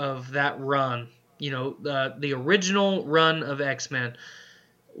of that run, the original run of X-Men,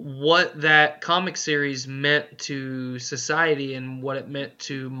 what that comic series meant to society and what it meant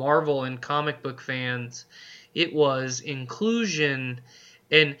to Marvel and comic book fans. It was inclusion.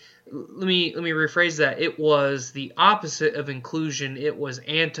 And let me rephrase that. It was the opposite of inclusion. It was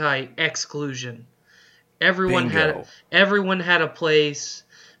anti-exclusion. Everyone had a place,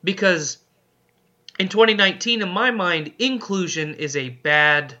 because in 2019, in my mind, inclusion is it's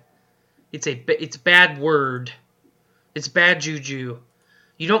bad word. It's bad juju.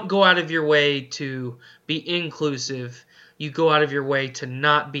 You don't go out of your way to be inclusive. You go out of your way to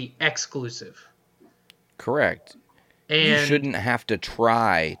not be exclusive. Correct. And you shouldn't have to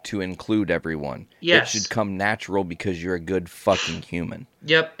try to include everyone. Yes. It should come natural because you're a good fucking human.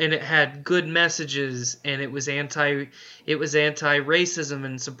 Yep, and it had good messages, and it was anti-racism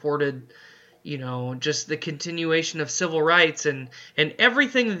and supported, just the continuation of civil rights and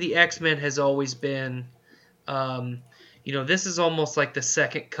everything that the X-Men has always been. This is almost like the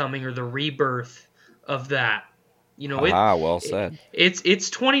second coming or the rebirth of that. Well said. It's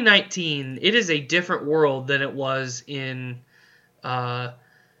 2019. It is a different world than it was in,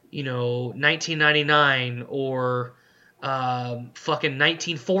 1999 or fucking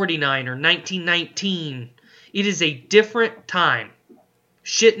 1949 or 1919. It is a different time.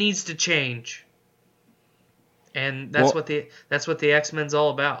 Shit needs to change, and that's what the X-Men's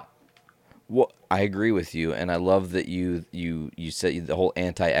all about. Well, I agree with you, and I love that you said the whole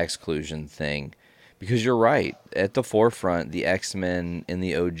anti-exclusion thing. Because you're right. At the forefront, the X-Men in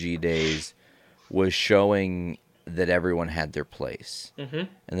the OG days was showing that everyone had their place. Mm-hmm.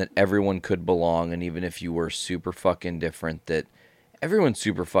 And that everyone could belong. And even if you were super fucking different, that everyone's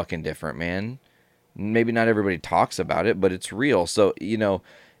super fucking different, man. Maybe not everybody talks about it, but it's real. So, to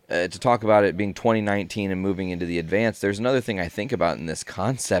talk about it being 2019 and moving into the advanced, there's another thing I think about in this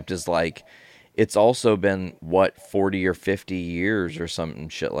concept is like, it's also been, 40 or 50 years or something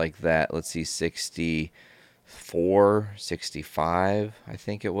shit like that. Let's see, 64, 65, I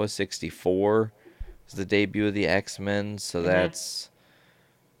think it was. 64 was the debut of the X-Men. So that's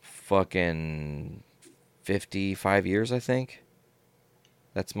fucking 55 years, I think.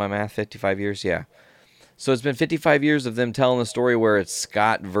 That's my math, 55 years, yeah. So it's been 55 years of them telling the story where it's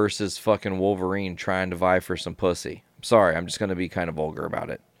Scott versus fucking Wolverine trying to vie for some pussy. I'm sorry, I'm just going to be kind of vulgar about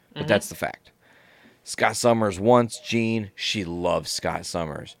it. But that's the fact. Scott Summers wants Jean. She loves Scott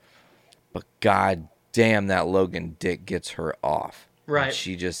Summers. But god damn, that Logan dick gets her off. Right.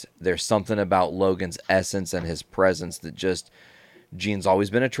 There's something about Logan's essence and his presence that just Jean's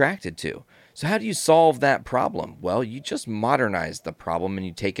always been attracted to. So how do you solve that problem? Well, you just modernize the problem and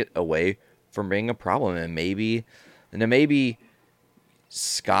you take it away from being a problem. And maybe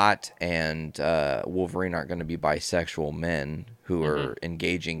Scott and Wolverine aren't going to be bisexual men who are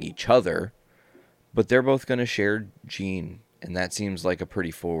engaging each other. But they're both going to share Jean, and that seems like a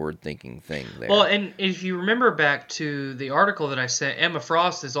pretty forward-thinking thing there. Well, and if you remember back to the article that I sent, Emma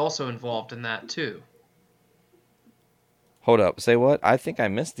Frost is also involved in that, too. Hold up. Say what? I think I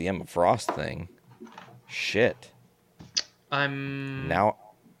missed the Emma Frost thing. Shit. I'm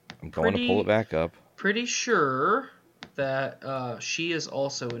going to pull it back up. Pretty sure that she is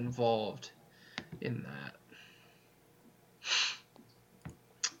also involved in that.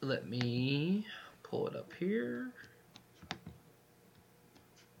 Let me pull it up here.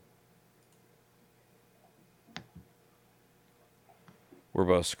 We're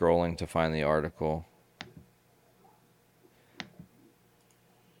both scrolling to find the article.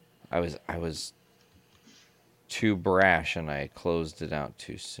 I was too brash and I closed it out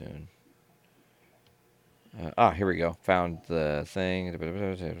too soon. Here we go. Found the thing.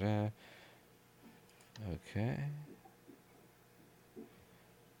 Okay.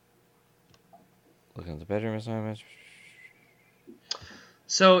 Looking at the bedroom assignments.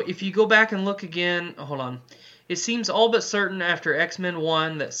 So if you go back and look again, hold on. It seems all but certain after X-Men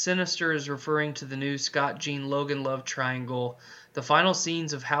 1 that Sinister is referring to the new Scott, Jean, Logan love triangle. The final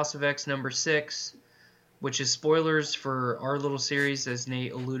scenes of House of X number 6, which is spoilers for our little series, as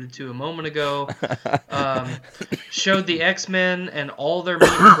Nate alluded to a moment ago, showed the X-Men and all their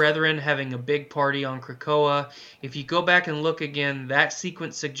mutant brethren having a big party on Krakoa. If you go back and look again, that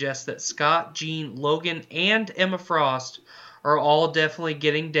sequence suggests that Scott, Jean, Logan, and Emma Frost are all definitely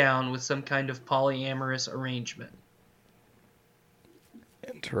getting down with some kind of polyamorous arrangement.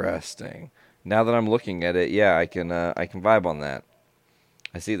 Interesting. Now that I'm looking at it, yeah, I can vibe on that.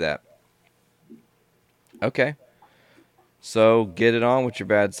 I see that. Okay. So get it on with your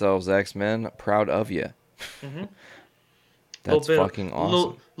bad selves, X-Men. Proud of you. Mm-hmm. That's fucking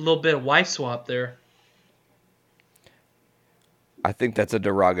awesome. Little bit of wife swap there. I think that's a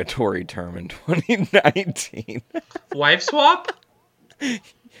derogatory term in 2019. Wife swap?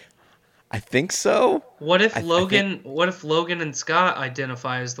 I think so. What if Logan and Scott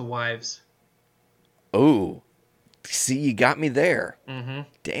identify as the wives? Oh, see, you got me there. Mm-hmm.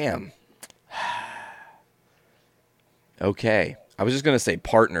 Damn. Okay, I was just gonna say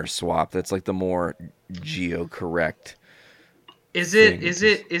partner swap. That's like the more geo-correct. Is it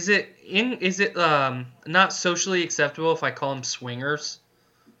not socially acceptable if I call them swingers?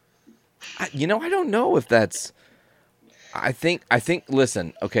 I don't know if that's. I think.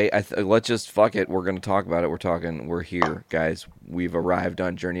 Listen, okay. Let's just fuck it. We're gonna talk about it. We're here, guys. We've arrived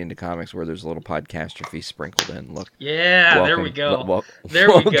on Journey into Comics, where there's a little podcastrophe sprinkled in. Look. Yeah, there we go. There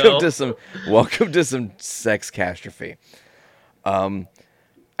we go. Welcome to some sex catastrophe.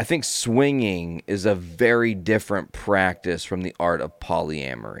 I think swinging is a very different practice from the art of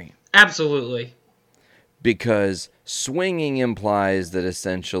polyamory. Absolutely. Because swinging implies that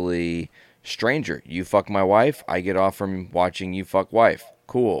essentially, stranger, you fuck my wife, I get off from watching you fuck wife.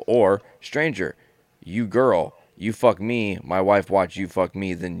 Cool. Or, stranger, you girl, you fuck me, my wife watch you fuck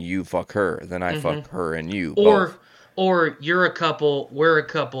me, then you fuck her, then I fuck her and you. Both. Or you're a couple, we're a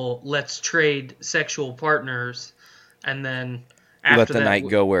couple, let's trade sexual partners, and then after let the night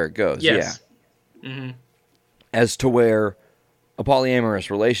go where it goes. Yes. Yeah. Mm-hmm. As to where a polyamorous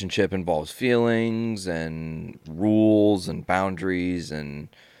relationship involves feelings and rules and boundaries and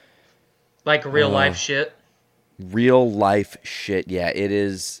like real life shit. Real life shit. Yeah, it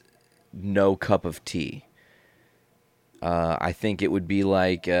is no cup of tea. I think it would be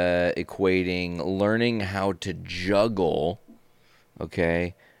like equating learning how to juggle,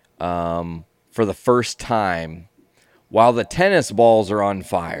 okay, for the first time while the tennis balls are on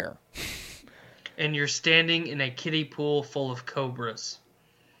fire. And you're standing in a kiddie pool full of cobras.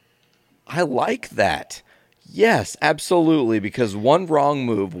 I like that. Yes, absolutely, because one wrong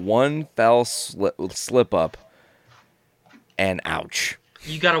move, one fell slip up, and ouch.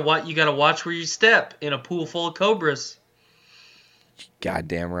 You gotta watch where you step in a pool full of cobras.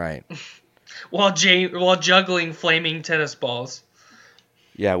 Goddamn right. while juggling flaming tennis balls.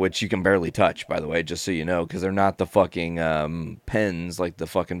 Yeah, which you can barely touch, by the way, just so you know, because they're not the fucking pens, like the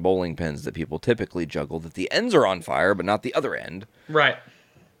fucking bowling pins that people typically juggle, that the ends are on fire, but not the other end. Right.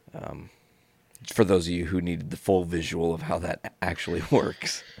 For those of you who needed the full visual of how that actually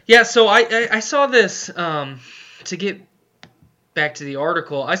works. Yeah, so I saw this, to get back to the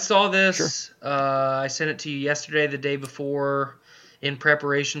article, I saw this, sure. I sent it to you yesterday, the day before, in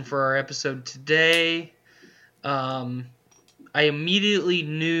preparation for our episode today. I immediately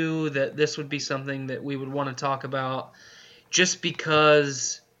knew that this would be something that we would want to talk about just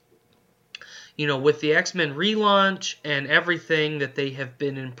because, with the X-Men relaunch and everything that they have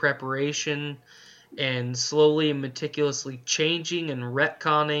been in preparation and slowly and meticulously changing and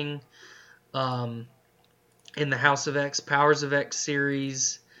retconning in the House of X, Powers of X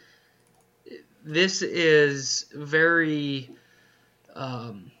series, this is very,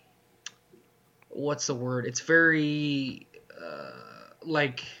 what's the word? It's very...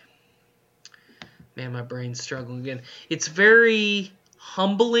 man, my brain's struggling again. It's very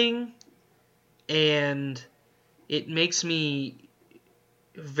humbling, and it makes me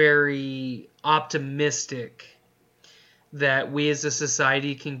very optimistic that we as a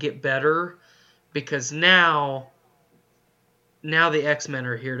society can get better, because now the X-Men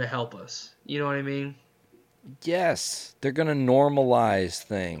are here to help us. You know what I mean? Yes, they're going to normalize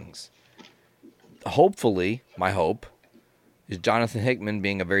things. Hopefully, my hope is Jonathan Hickman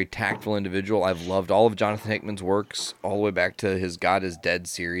being a very tactful individual. I've loved all of Jonathan Hickman's works, all the way back to his God is Dead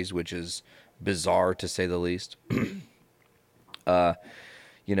series, which is bizarre to say the least.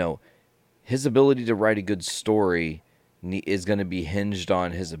 You know, his ability to write a good story is going to be hinged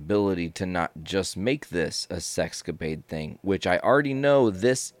on his ability to not just make this a sexcapade thing, which I already know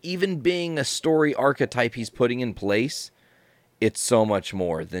this, even being a story archetype he's putting in place, it's so much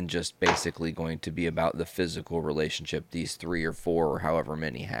more than just basically going to be about the physical relationship these 3 or 4 or however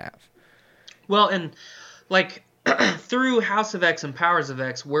many have. Well, and like through House of X and Powers of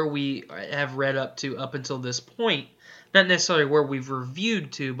X, where we have read up until this point, not necessarily where we've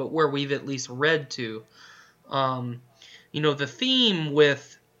reviewed to, but where we've at least read to, you know, the theme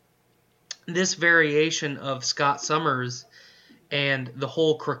with this variation of Scott Summers and the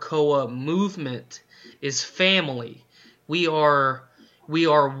whole Krakoa movement is family. We are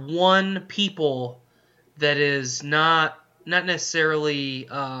one people that is not necessarily...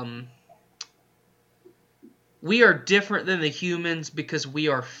 we are different than the humans because we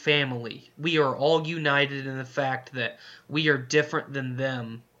are family. We are all united in the fact that we are different than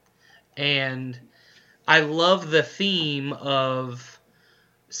them. And I love the theme of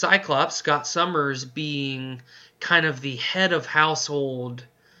Cyclops, Scott Summers, being kind of the head of household.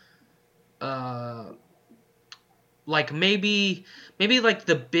 Like maybe like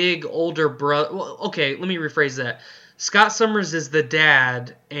the big older brother. Well, okay, let me rephrase that. Scott Summers is the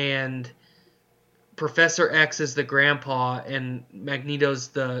dad, and Professor X is the grandpa, and Magneto's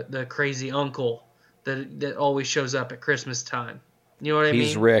the crazy uncle that always shows up at Christmas time. You know what I mean?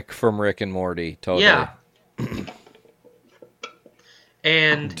 He's Rick from Rick and Morty, totally. Yeah.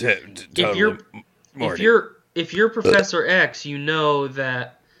 And if you're Professor X, you know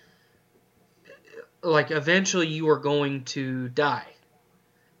that like eventually you are going to die.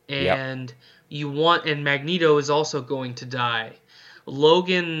 And and Magneto is also going to die.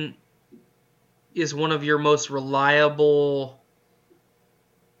 Logan is one of your most reliable,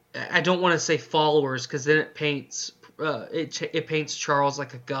 I don't want to say followers, because then it paints it paints Charles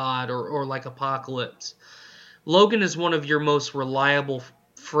like a god or like Apocalypse. Logan is one of your most reliable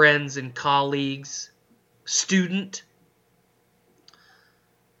friends and colleagues, student,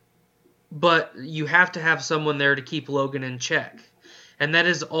 but you have to have someone there to keep Logan in check. And that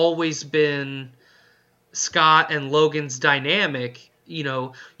has always been Scott and Logan's dynamic. You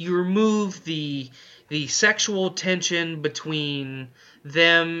know, you remove the sexual tension between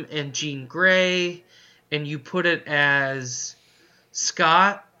them and Jean Grey, and you put it as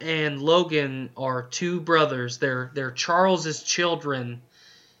Scott and Logan are two brothers. They're Charles's children,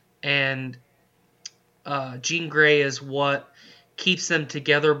 and Jean Grey is what keeps them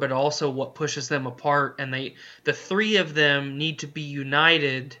together, but also what pushes them apart. And the three of them need to be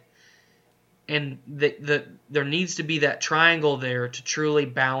united, and there needs to be that triangle there to truly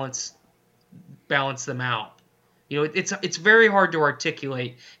balance them out. You know, it's very hard to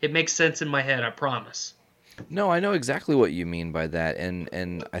articulate. It makes sense in my head, I promise. No, I know exactly what you mean by that,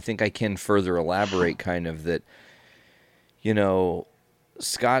 and I think I can further elaborate kind of that, you know,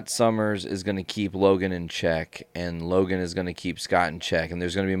 Scott Summers is going to keep Logan in check, and Logan is going to keep Scott in check, and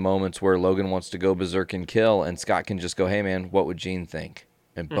there's going to be moments where Logan wants to go berserk and kill, and Scott can just go, hey man, what would Jean think?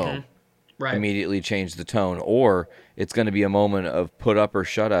 And boom. Mm-hmm. Right. Immediately change the tone. Or it's going to be a moment of put up or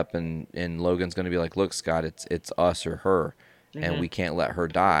shut up, and Logan's going to be like, look, Scott, it's us or her, and we can't let her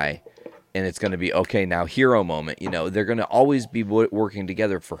die. And it's going to be, okay, now hero moment. You know, they're going to always be working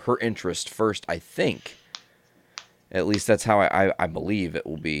together for her interest first, I think. At least that's how I believe it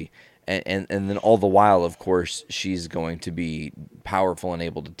will be. And then all the while, of course, she's going to be powerful and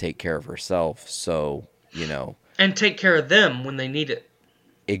able to take care of herself. So, you know. And take care of them when they need it.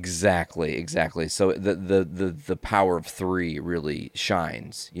 Exactly. So the power of three really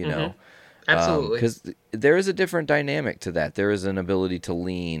shines, you know. Absolutely. Because there is a different dynamic to that. There is an ability to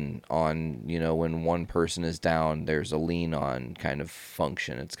lean on, you know, when one person is down, there's a lean on kind of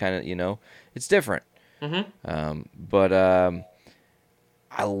function. It's kind of, you know, it's different. But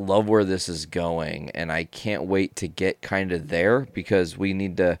I love where this is going, and I can't wait to get kind of there, because we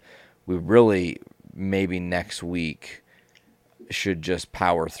really, maybe next week, should just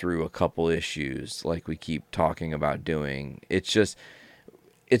power through a couple issues like we keep talking about doing.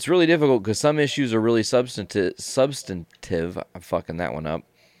 It's really difficult because some issues are really substantive. I'm fucking that one up.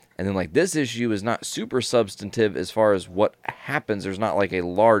 And then like this issue is not super substantive as far as what happens. There's not like a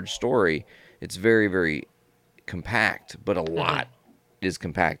large story. It's very, very compact, but a lot is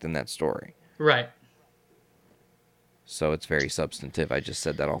compact in that story. Right. So it's very substantive. I just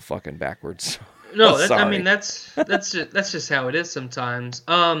said that all fucking backwards. No, Sorry. that's just how it is sometimes.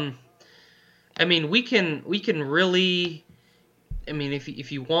 I mean, we can really, I mean,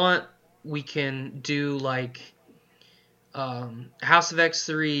 if you want, we can do like House of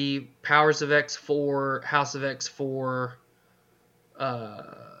X3, Powers of X4, House of X4,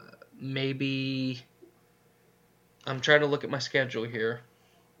 maybe. I'm trying to look at my schedule here.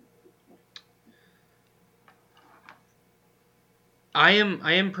 I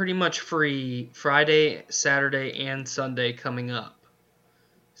am pretty much free Friday, Saturday, and Sunday coming up.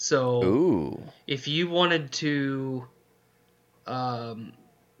 So Ooh. if you wanted to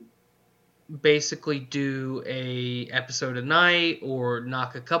basically do a episode a night or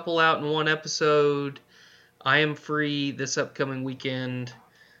knock a couple out in one episode, I am free this upcoming weekend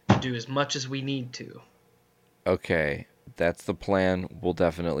to do as much as we need to. Okay, that's the plan. We'll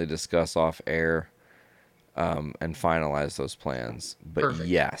definitely discuss off air and finalize those plans. But Perfect.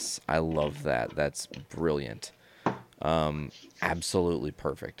 yes, I love that. That's brilliant. Absolutely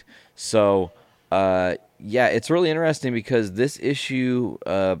perfect. So, yeah, it's really interesting because this issue,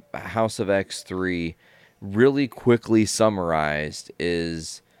 House of X3, really quickly summarized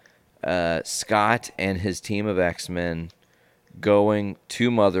is Scott and his team of X-Men going to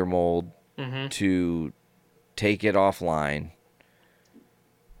Mother Mold to take it offline.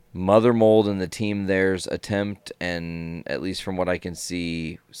 Mother Mold and the team there's attempt, and at least from what I can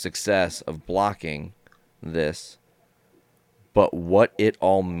see, success of blocking this. But what it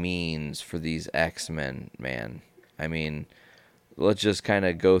all means for these X-Men, man. I mean, let's just kind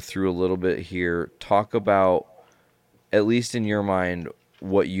of go through a little bit here. Talk about, at least in your mind,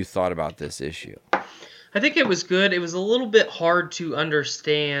 what you thought about this issue. I think it was good. It was a little bit hard to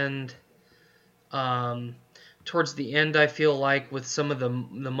understand towards the end, I feel like, with some of the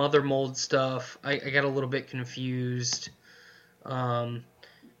Mother Mold stuff. I got a little bit confused. But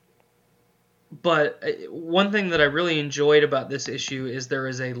one thing that I really enjoyed about this issue is there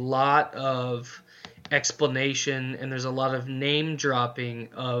is a lot of explanation and there's a lot of name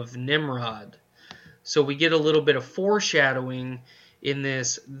dropping of Nimrod. So we get a little bit of foreshadowing in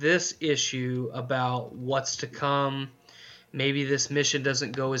this issue about what's to come. Maybe this mission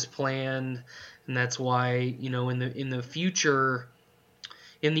doesn't go as planned, and that's why, you know, in the future,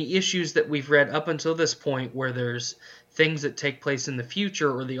 in the issues that we've read up until this point, where there's things that take place in the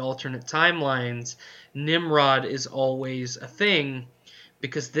future or the alternate timelines, Nimrod is always a thing,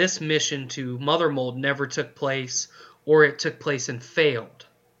 because this mission to Mother Mold never took place, or it took place and failed.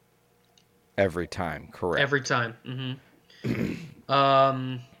 Every time, correct. Every time.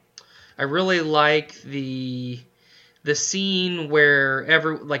 I really like the scene where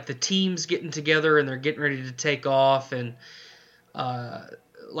the team's getting together and they're getting ready to take off, and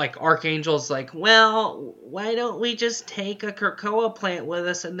like Archangel's like, well, why don't we just take a Krakoa plant with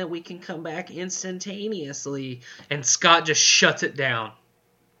us and then we can come back instantaneously? And Scott just shuts it down.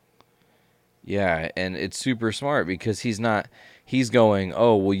 Yeah, and it's super smart because he's going,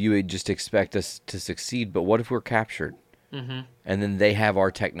 oh, well, you would just expect us to succeed, but what if we're captured? And then they have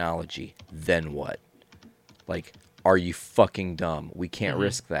our technology. Then what? Like, are you fucking dumb? We can't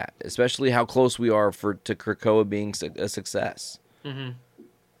risk that, especially how close we are to Krakoa being a success.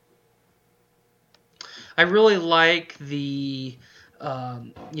 I really like the,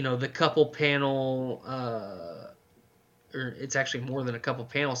 the couple panel, or it's actually more than a couple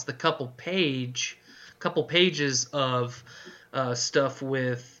panels. The couple pages of stuff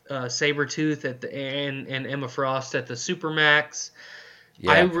with Sabretooth and Emma Frost at the Supermax.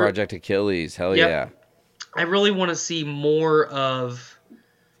 Yeah, Project Achilles. Hell yeah. I really want to see more of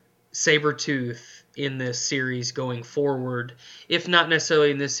Sabretooth in this series going forward. If not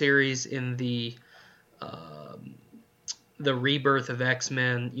necessarily in this series, in the rebirth of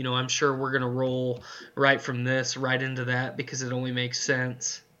X-Men. You know, I'm sure we're going to roll right from this right into that because it only makes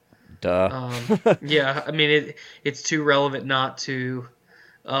sense. Duh. Yeah, I mean, it's too relevant not to.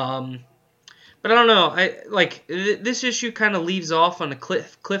 But I don't know. This issue kind of leaves off on a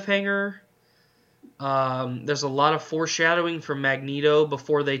cliffhanger. There's a lot of foreshadowing from Magneto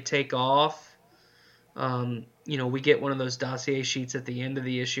before they take off. We get one of those dossier sheets at the end of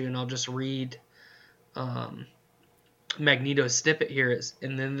the issue, and I'll just read Magneto's snippet here.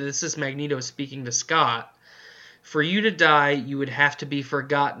 And then this is Magneto speaking to Scott. For you to die, you would have to be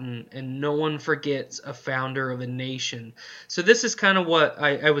forgotten, and no one forgets a founder of a nation. So this is kind of what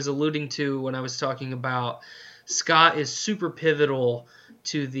I was alluding to when I was talking about Scott is super pivotal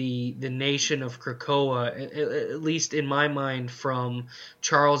to the nation of Krakoa, at least in my mind, from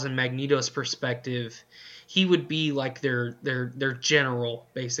Charles and Magneto's perspective, he would be like their general,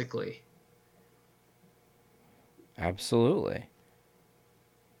 basically. Absolutely.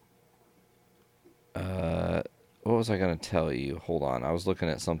 What was I going to tell you? Hold on. I was looking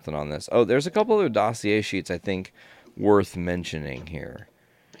at something on this. Oh, there's a couple other dossier sheets I think worth mentioning here.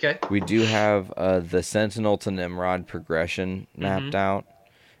 Okay. We do have the Sentinel to Nimrod progression mapped out.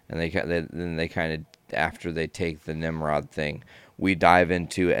 And they kind of, after they take the Nimrod thing, we dive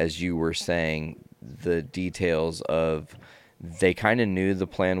into, as you were saying, the details of they kind of knew the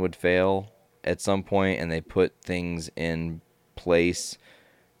plan would fail at some point, and they put things in place,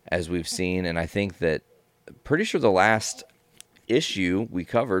 as we've seen. And I think that, pretty sure the last issue we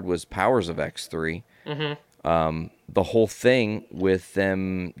covered was Powers of X3. The whole thing with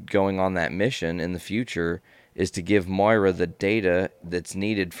them going on that mission in the future is to give Moira the data that's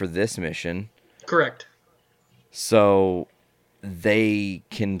needed for this mission. Correct. So they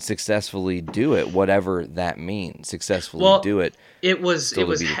can successfully do it, whatever that means. Successfully do it. It was still it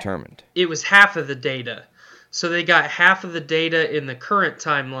was to be determined. It was half of the data. So they got half of the data in the current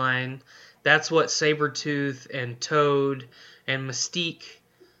timeline. That's what Sabretooth and Toad and Mystique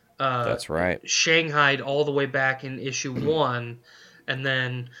That's right. shanghaied all the way back in issue 1, and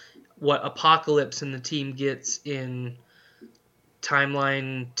then what Apocalypse and the team gets in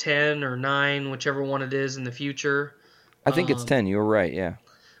timeline 10 or 9, whichever one it is in the future. I think it's 10. You were right, yeah.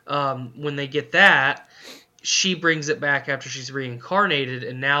 When they get that, she brings it back after she's reincarnated,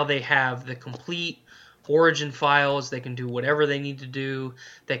 and now they have the complete origin files. They can do whatever they need to do.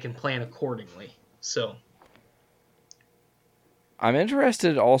 They can plan accordingly. So I'm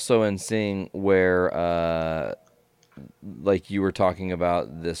interested also in seeing where, like you were talking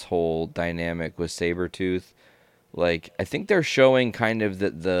about this whole dynamic with Sabretooth. Like, I think they're showing kind of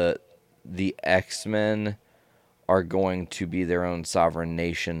that the X-Men are going to be their own sovereign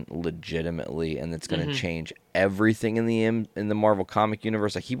nation legitimately, and it's going to change everything in the Marvel comic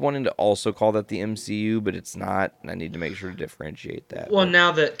universe. I keep wanting to also call that the MCU, but it's not, and I need to make sure to differentiate that. Well,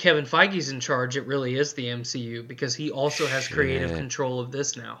 now that Kevin Feige's in charge, it really is the MCU, because he also has creative control of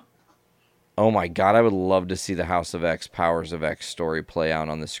this now. Oh my god, I would love to see the House of X, Powers of X story play out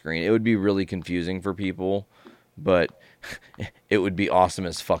on the screen. It would be really confusing for people, but it would be awesome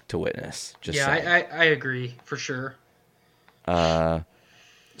as fuck to witness. I agree, for sure.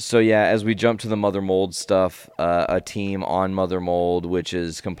 So yeah, as we jump to the Mother Mold stuff, a team on Mother Mold, which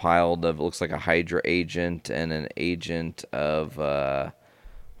is compiled of, looks like a Hydra agent and an agent of,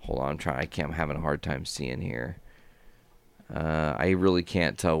 hold on, I'm having a hard time seeing here. I really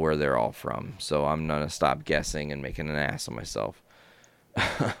can't tell where they're all from, so I'm gonna stop guessing and making an ass of myself.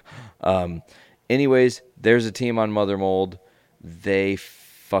 Anyways, there's a team on Mother Mold. They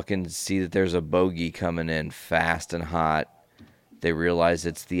fucking see that there's a bogey coming in fast and hot. They realize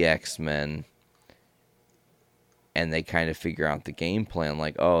it's the X-Men. And they kind of figure out the game plan,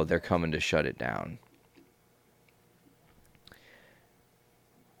 like, oh, they're coming to shut it down.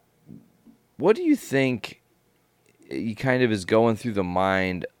 What do you think kind of is going through the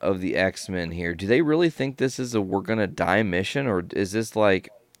mind of the X-Men here? Do they really think this is a we're gonna die mission, or is this like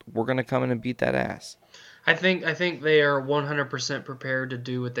we're gonna come in and beat that ass? I think they are 100% prepared to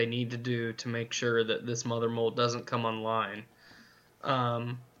do what they need to do to make sure that this Mother Mold doesn't come online.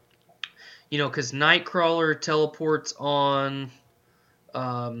 Because Nightcrawler teleports on.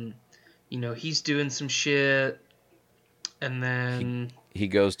 He's doing some shit, and then he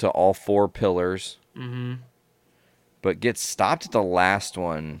goes to all 4 pillars. But gets stopped at the last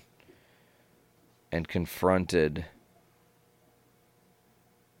one and confronted.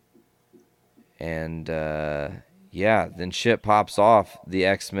 And, then shit pops off. The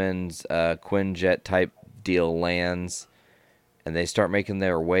X-Men's Quinjet type deal lands, and they start making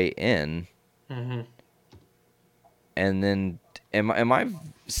their way in. And then, am I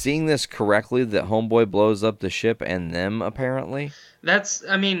seeing this correctly, that Homeboy blows up the ship and them, apparently?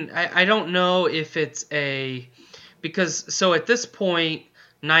 I don't know if it's because, so at this point,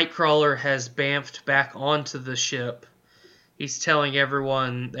 Nightcrawler has bamfed back onto the ship. He's telling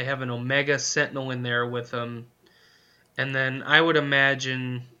everyone they have an Omega Sentinel in there with them. And then I would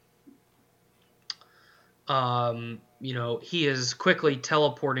imagine, he is quickly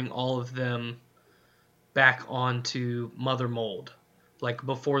teleporting all of them back onto Mother Mold, like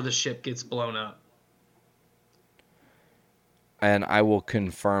before the ship gets blown up. And I will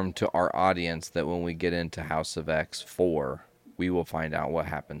confirm to our audience that when we get into House of X 4, we will find out what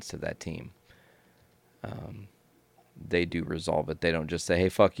happens to that team. They do resolve it. They don't just say, hey,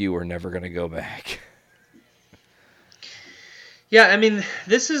 fuck you, we're never going to go back. Yeah, I mean,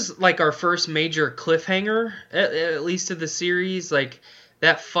 this is like our first major cliffhanger, at least of the series. Like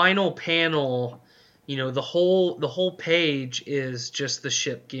that final panel, the whole page is just the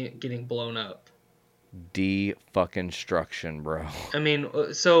ship getting blown up. De-fucking-struction, bro. I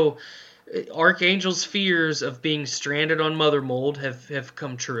mean, so Archangel's fears of being stranded on Mother Mold have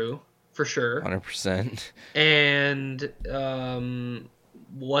come true for sure. 100%. And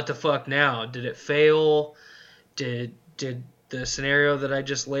what the fuck now? Did it fail? Did the scenario that I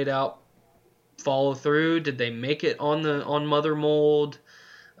just laid out follow through? Did they make it on Mother Mold?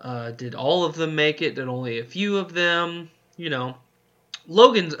 Did all of them make it? Did only a few of them?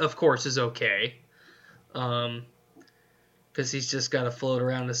 Logan, of course, is okay. Because he's just got to float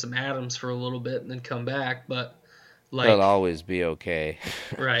around to some atoms for a little bit and then come back. But like, he'll always be okay.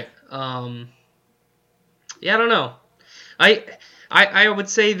 Right. Yeah, I don't know. I would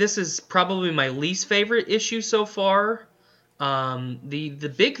say this is probably my least favorite issue so far.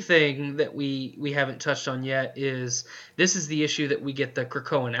 The big thing that we haven't touched on yet is this is the issue that we get the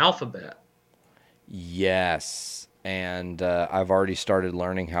Krakoan alphabet. Yes, and I've already started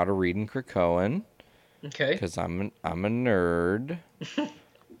learning how to read in Krakoan. Okay. Because I'm a nerd.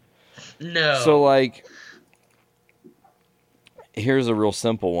 No. So like, here's a real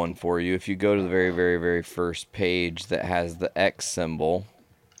simple one for you. If you go to the very, very, very first page that has the X symbol.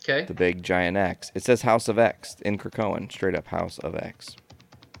 Okay. The big giant X. It says House of X in Krakoan. Straight up House of X.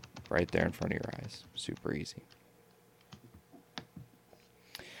 Right there in front of your eyes. Super easy.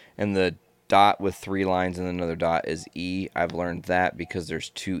 And the dot with 3 lines and another dot is E. I've learned that because there's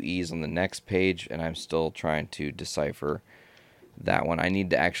 2 E's on the next page, and I'm still trying to decipher that one. I need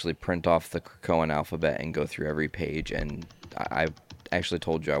to actually print off the Krakoan alphabet and go through every page, and I actually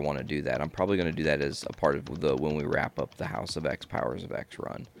told you I want to do that. I'm probably going to do that as a part of when we wrap up the House of X, Powers of X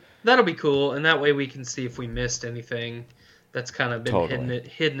run. That'll be cool, and that way we can see if we missed anything that's kind of been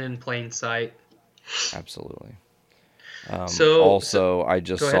hidden in plain sight. Absolutely. I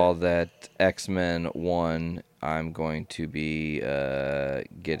just saw that X-Men 1 I'm going to be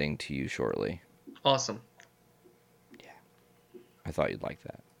getting to you shortly. Awesome. Yeah. I thought you'd like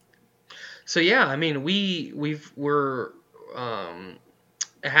that. So yeah, I mean we're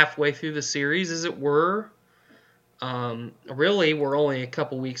halfway through the series, as it were. Really, we're only a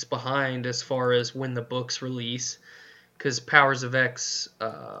couple weeks behind as far as when the books release, because Powers of X,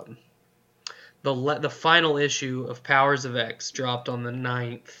 the final issue of Powers of X dropped on the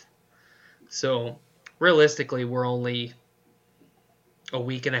 9th. So realistically, we're only a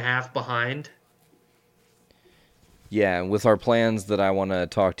week and a half behind. Yeah, and with our plans that I want to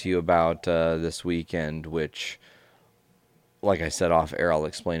talk to you about this weekend, which, like I said off air, I'll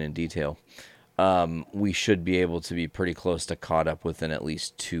explain in detail. We should be able to be pretty close to caught up within at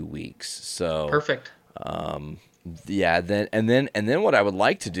least 2 weeks. So perfect. Yeah. Then what I would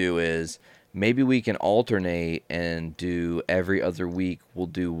like to do is maybe we can alternate and do every other week. We'll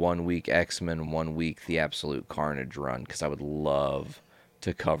do 1 week X-Men, 1 week the Absolute Carnage run, because I would love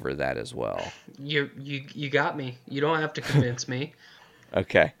to cover that as well. You got me. You don't have to convince me.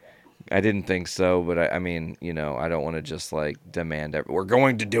 Okay. I didn't think so, but I mean, I don't want to just like demand we're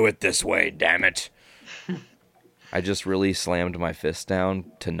going to do it this way, damn it. I just really slammed my fist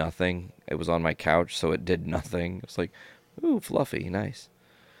down to nothing. It was on my couch, so it did nothing. It was like, ooh, fluffy, nice.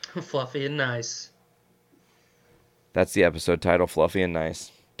 Fluffy and nice. That's the episode title, Fluffy and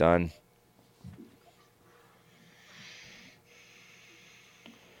Nice. Done.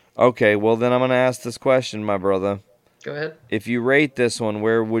 Okay, well then I'm going to ask this question, my brother. Go ahead. If you rate this one,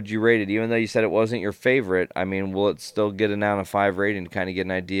 where would you rate it? Even though you said it wasn't your favorite, I mean, will it still get an out of 5 rating to kind of get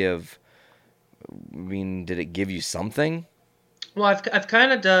an idea of, did it give you something? Well, I've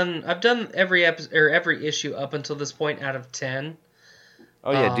done every episode or every issue up until this point out of 10.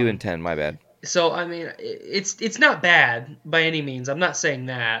 Oh yeah, doing 10, my bad. So I mean, it's not bad by any means. I'm not saying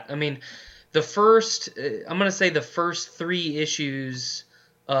that. I mean, I'm gonna say the first 3 issues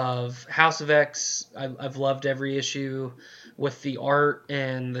of House of X, I've loved every issue with the art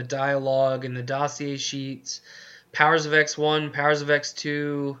and the dialogue and the dossier sheets. Powers of X 1, Powers of X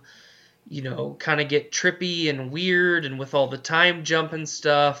 2, kind of get trippy and weird, and with all the time jump and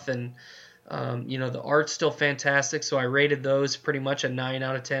stuff, and the art's still fantastic, so I rated those pretty much a 9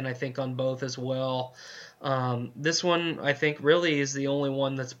 out of 10, I think, on both as well. This one, I think, really is the only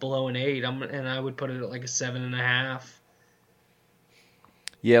one that's below an 8, and I would put it at like a 7.5.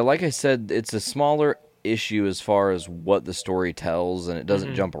 Yeah, like I said, it's a smaller issue as far as what the story tells, and it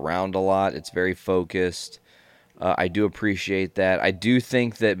doesn't jump around a lot. It's very focused. I do appreciate that. I do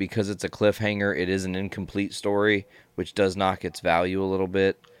think that because it's a cliffhanger, it is an incomplete story, which does knock its value a little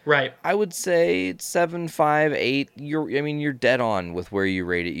bit. Right. I would say it's 7, 5, 8. You're dead on with where you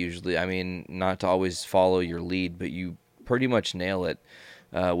rate it usually. I mean, not to always follow your lead, but you pretty much nail it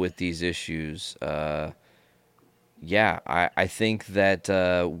with these issues. Yeah, I think that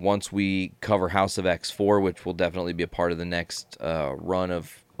once we cover House of X4, which will definitely be a part of the next run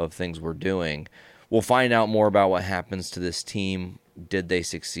of things we're doing, we'll find out more about what happens to this team. Did they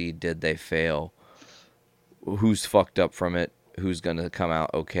succeed? Did they fail? Who's fucked up from it? Who's going to come out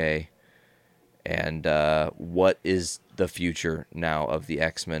okay? And what is the future now of the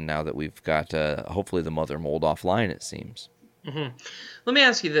X-Men now that we've got hopefully the Mother Mold offline, it seems. Mm-hmm. Let me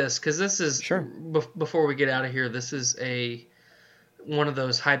ask you this, because this is, sure. Before we get out of here, this is one of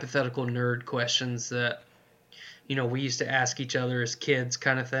those hypothetical nerd questions that, we used to ask each other as kids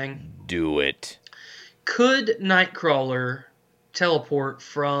kind of thing. Do it. Could Nightcrawler teleport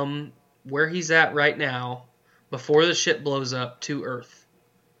from where he's at right now before the ship blows up to Earth?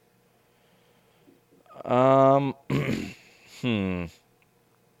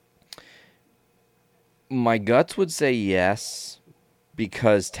 My guts would say yes,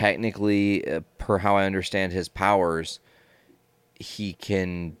 because technically, per how I understand his powers, he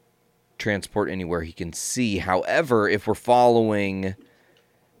can transport anywhere he can see. However, if we're following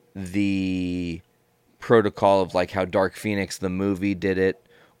the protocol of like how Dark Phoenix the movie did it,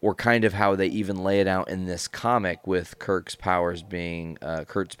 or kind of how they even lay it out in this comic with Kurt's powers being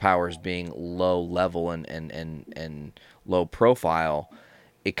low level and low profile,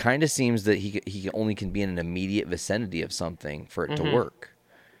 it kind of seems that he only can be in an immediate vicinity of something for it to work.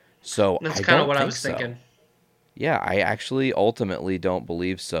 So that's kind of what I was thinking. Yeah, I actually ultimately don't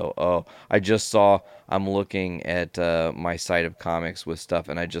believe so. Oh, I'm looking at my site of comics with stuff,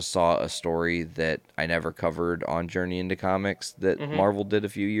 and I just saw a story that I never covered on Journey into Comics that Marvel did a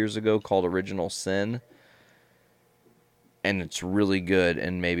few years ago called Original Sin. And it's really good,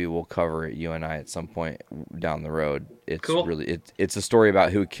 and maybe we'll cover it, you and I, at some point down the road. It's cool. It's a story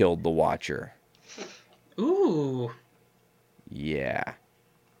about who killed the Watcher. Ooh. Yeah.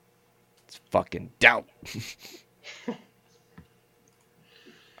 It's fucking dope.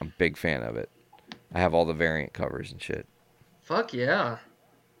 I'm a big fan of it. I have all the variant covers and shit. Fuck yeah.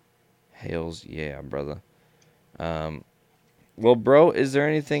 Hails yeah, brother. Well, bro, is there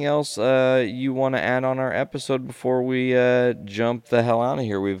anything else you want to add on our episode before we jump the hell out of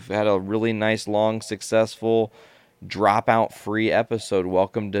here? We've had a really nice, long, successful, dropout-free episode.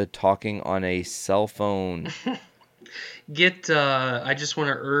 Welcome to talking on a cell phone. I just want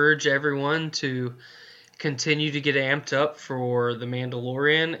to urge everyone to continue to get amped up for The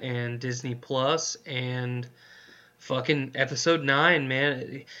Mandalorian and Disney Plus and fucking episode 9,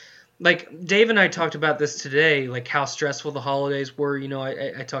 man. Like, Dave and I talked about this today, like how stressful the holidays were.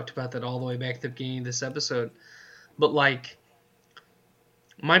 I talked about that all the way back at the beginning of this episode. But, like,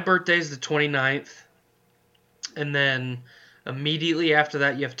 my birthday's the 29th, and then immediately after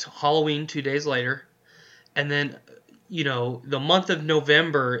that you have Halloween 2 days later. And then, the month of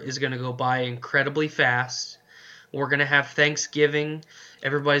November is going to go by incredibly fast. We're going to have Thanksgiving.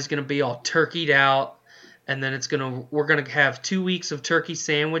 Everybody's going to be all turkeyed out. And then we're gonna have 2 weeks of turkey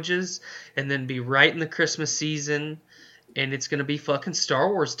sandwiches, and then be right in the Christmas season, and it's gonna be fucking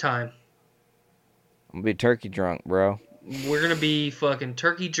Star Wars time. I'm gonna be turkey drunk, bro. We're gonna be fucking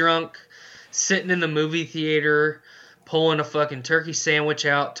turkey drunk, sitting in the movie theater, pulling a fucking turkey sandwich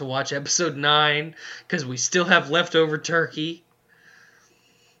out to watch episode 9, because we still have leftover turkey.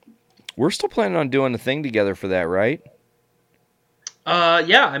 We're still planning on doing a thing together for that, right?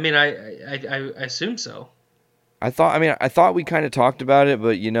 Yeah. I mean, I assume so. I thought we kind of talked about it,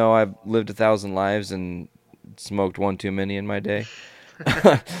 but I've lived 1,000 lives and smoked one too many in my day.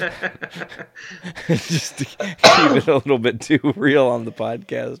 Just to keep it a little bit too real on the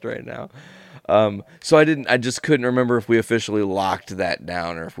podcast right now. So I just couldn't remember if we officially locked that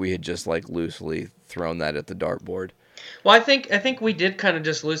down or if we had just like loosely thrown that at the dartboard. Well, I think we did kind of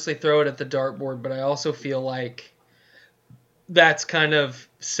just loosely throw it at the dartboard, but I also feel like that's kind of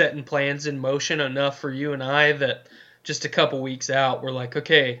setting plans in motion enough for you and I that just a couple weeks out, we're like,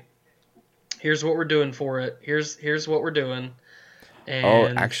 okay, here's what we're doing for it. Here's what we're doing.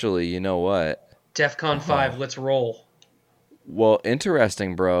 And actually, you know what? DEFCON 5, let's roll. Well,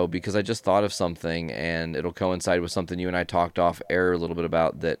 interesting, bro, because I just thought of something, and it'll coincide with something you and I talked off air a little bit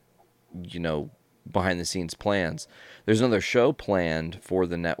about that, behind the scenes plans. There's another show planned for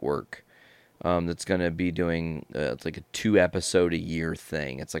the network. That's going to be doing, it's like a 2-episode a year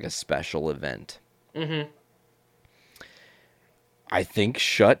thing. It's like a special event. Mm-hmm. I think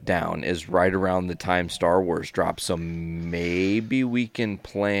Shutdown is right around the time Star Wars drops, so maybe we can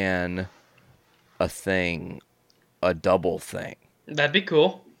plan a double thing. That'd be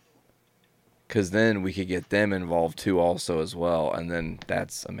cool. because then we could get them involved too also as well, and then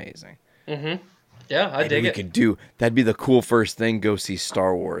that's amazing. Mm-hmm. Yeah, I Maybe dig we it. could do, that'd be the cool first thing, go see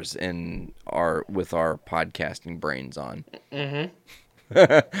Star Wars with our podcasting brains on.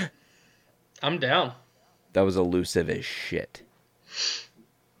 Mm-hmm. I'm down. That was elusive as shit.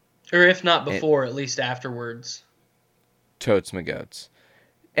 Or if not before, at least afterwards. Totes my goats.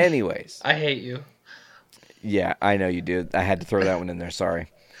 Anyways. I hate you. Yeah, I know you do. I had to throw that one in there, sorry.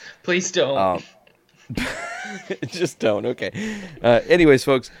 Please don't. Just don't, okay. Anyways,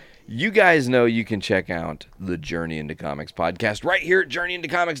 folks, you guys know you can check out the Journey into Comics podcast right here at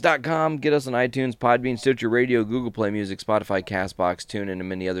journeyintocomics.com. Get us on iTunes, Podbean, Stitcher Radio, Google Play Music, Spotify, CastBox, TuneIn, and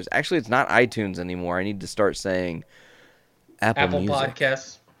many others. Actually, it's not iTunes anymore. I need to start saying Apple Music.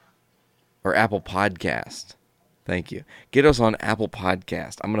 Podcasts. Or Apple Podcast. Thank you. Get us on Apple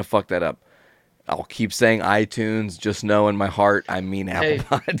Podcast. I'm going to fuck that up. I'll keep saying iTunes. Just know in my heart I mean Apple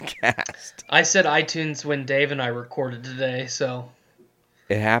Podcast. I said iTunes when Dave and I recorded today, so...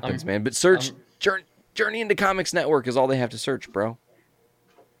 It happens, man. But search Journey into Comics Network is all they have to search, bro.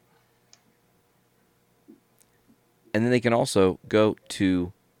 And then they can also go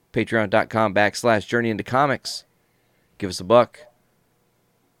to patreon.com/Journey into Comics. Give us $1.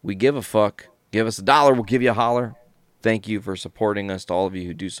 We give a fuck. Give us $1. We'll give you a holler. Thank you for supporting us, to all of you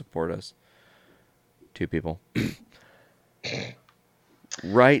who do support us. 2 people.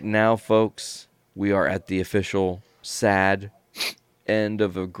 Right now, folks, we are at the official sad end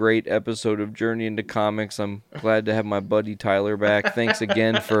of a great episode of Journey into Comics. I'm glad to have my buddy Tyler back. Thanks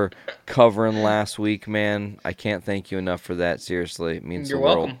again for covering last week, man. I can't thank you enough for that. Seriously, it means You're the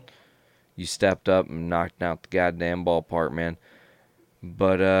world. welcome. You stepped up and knocked out the goddamn ballpark, man.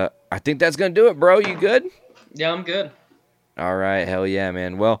 But I think that's gonna do it, bro. You good? Yeah, I'm good. All right, hell yeah,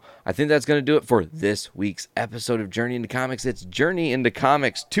 man. Well, I think that's going to do it for this week's episode of Journey into Comics. It's Journey into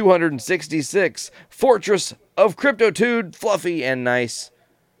Comics 266, Fortress of Cryptotude, Fluffy and Nice.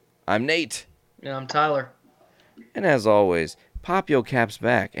 I'm Nate. And I'm Tyler. And as always, pop your caps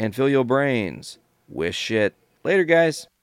back and fill your brains with shit. Later, guys.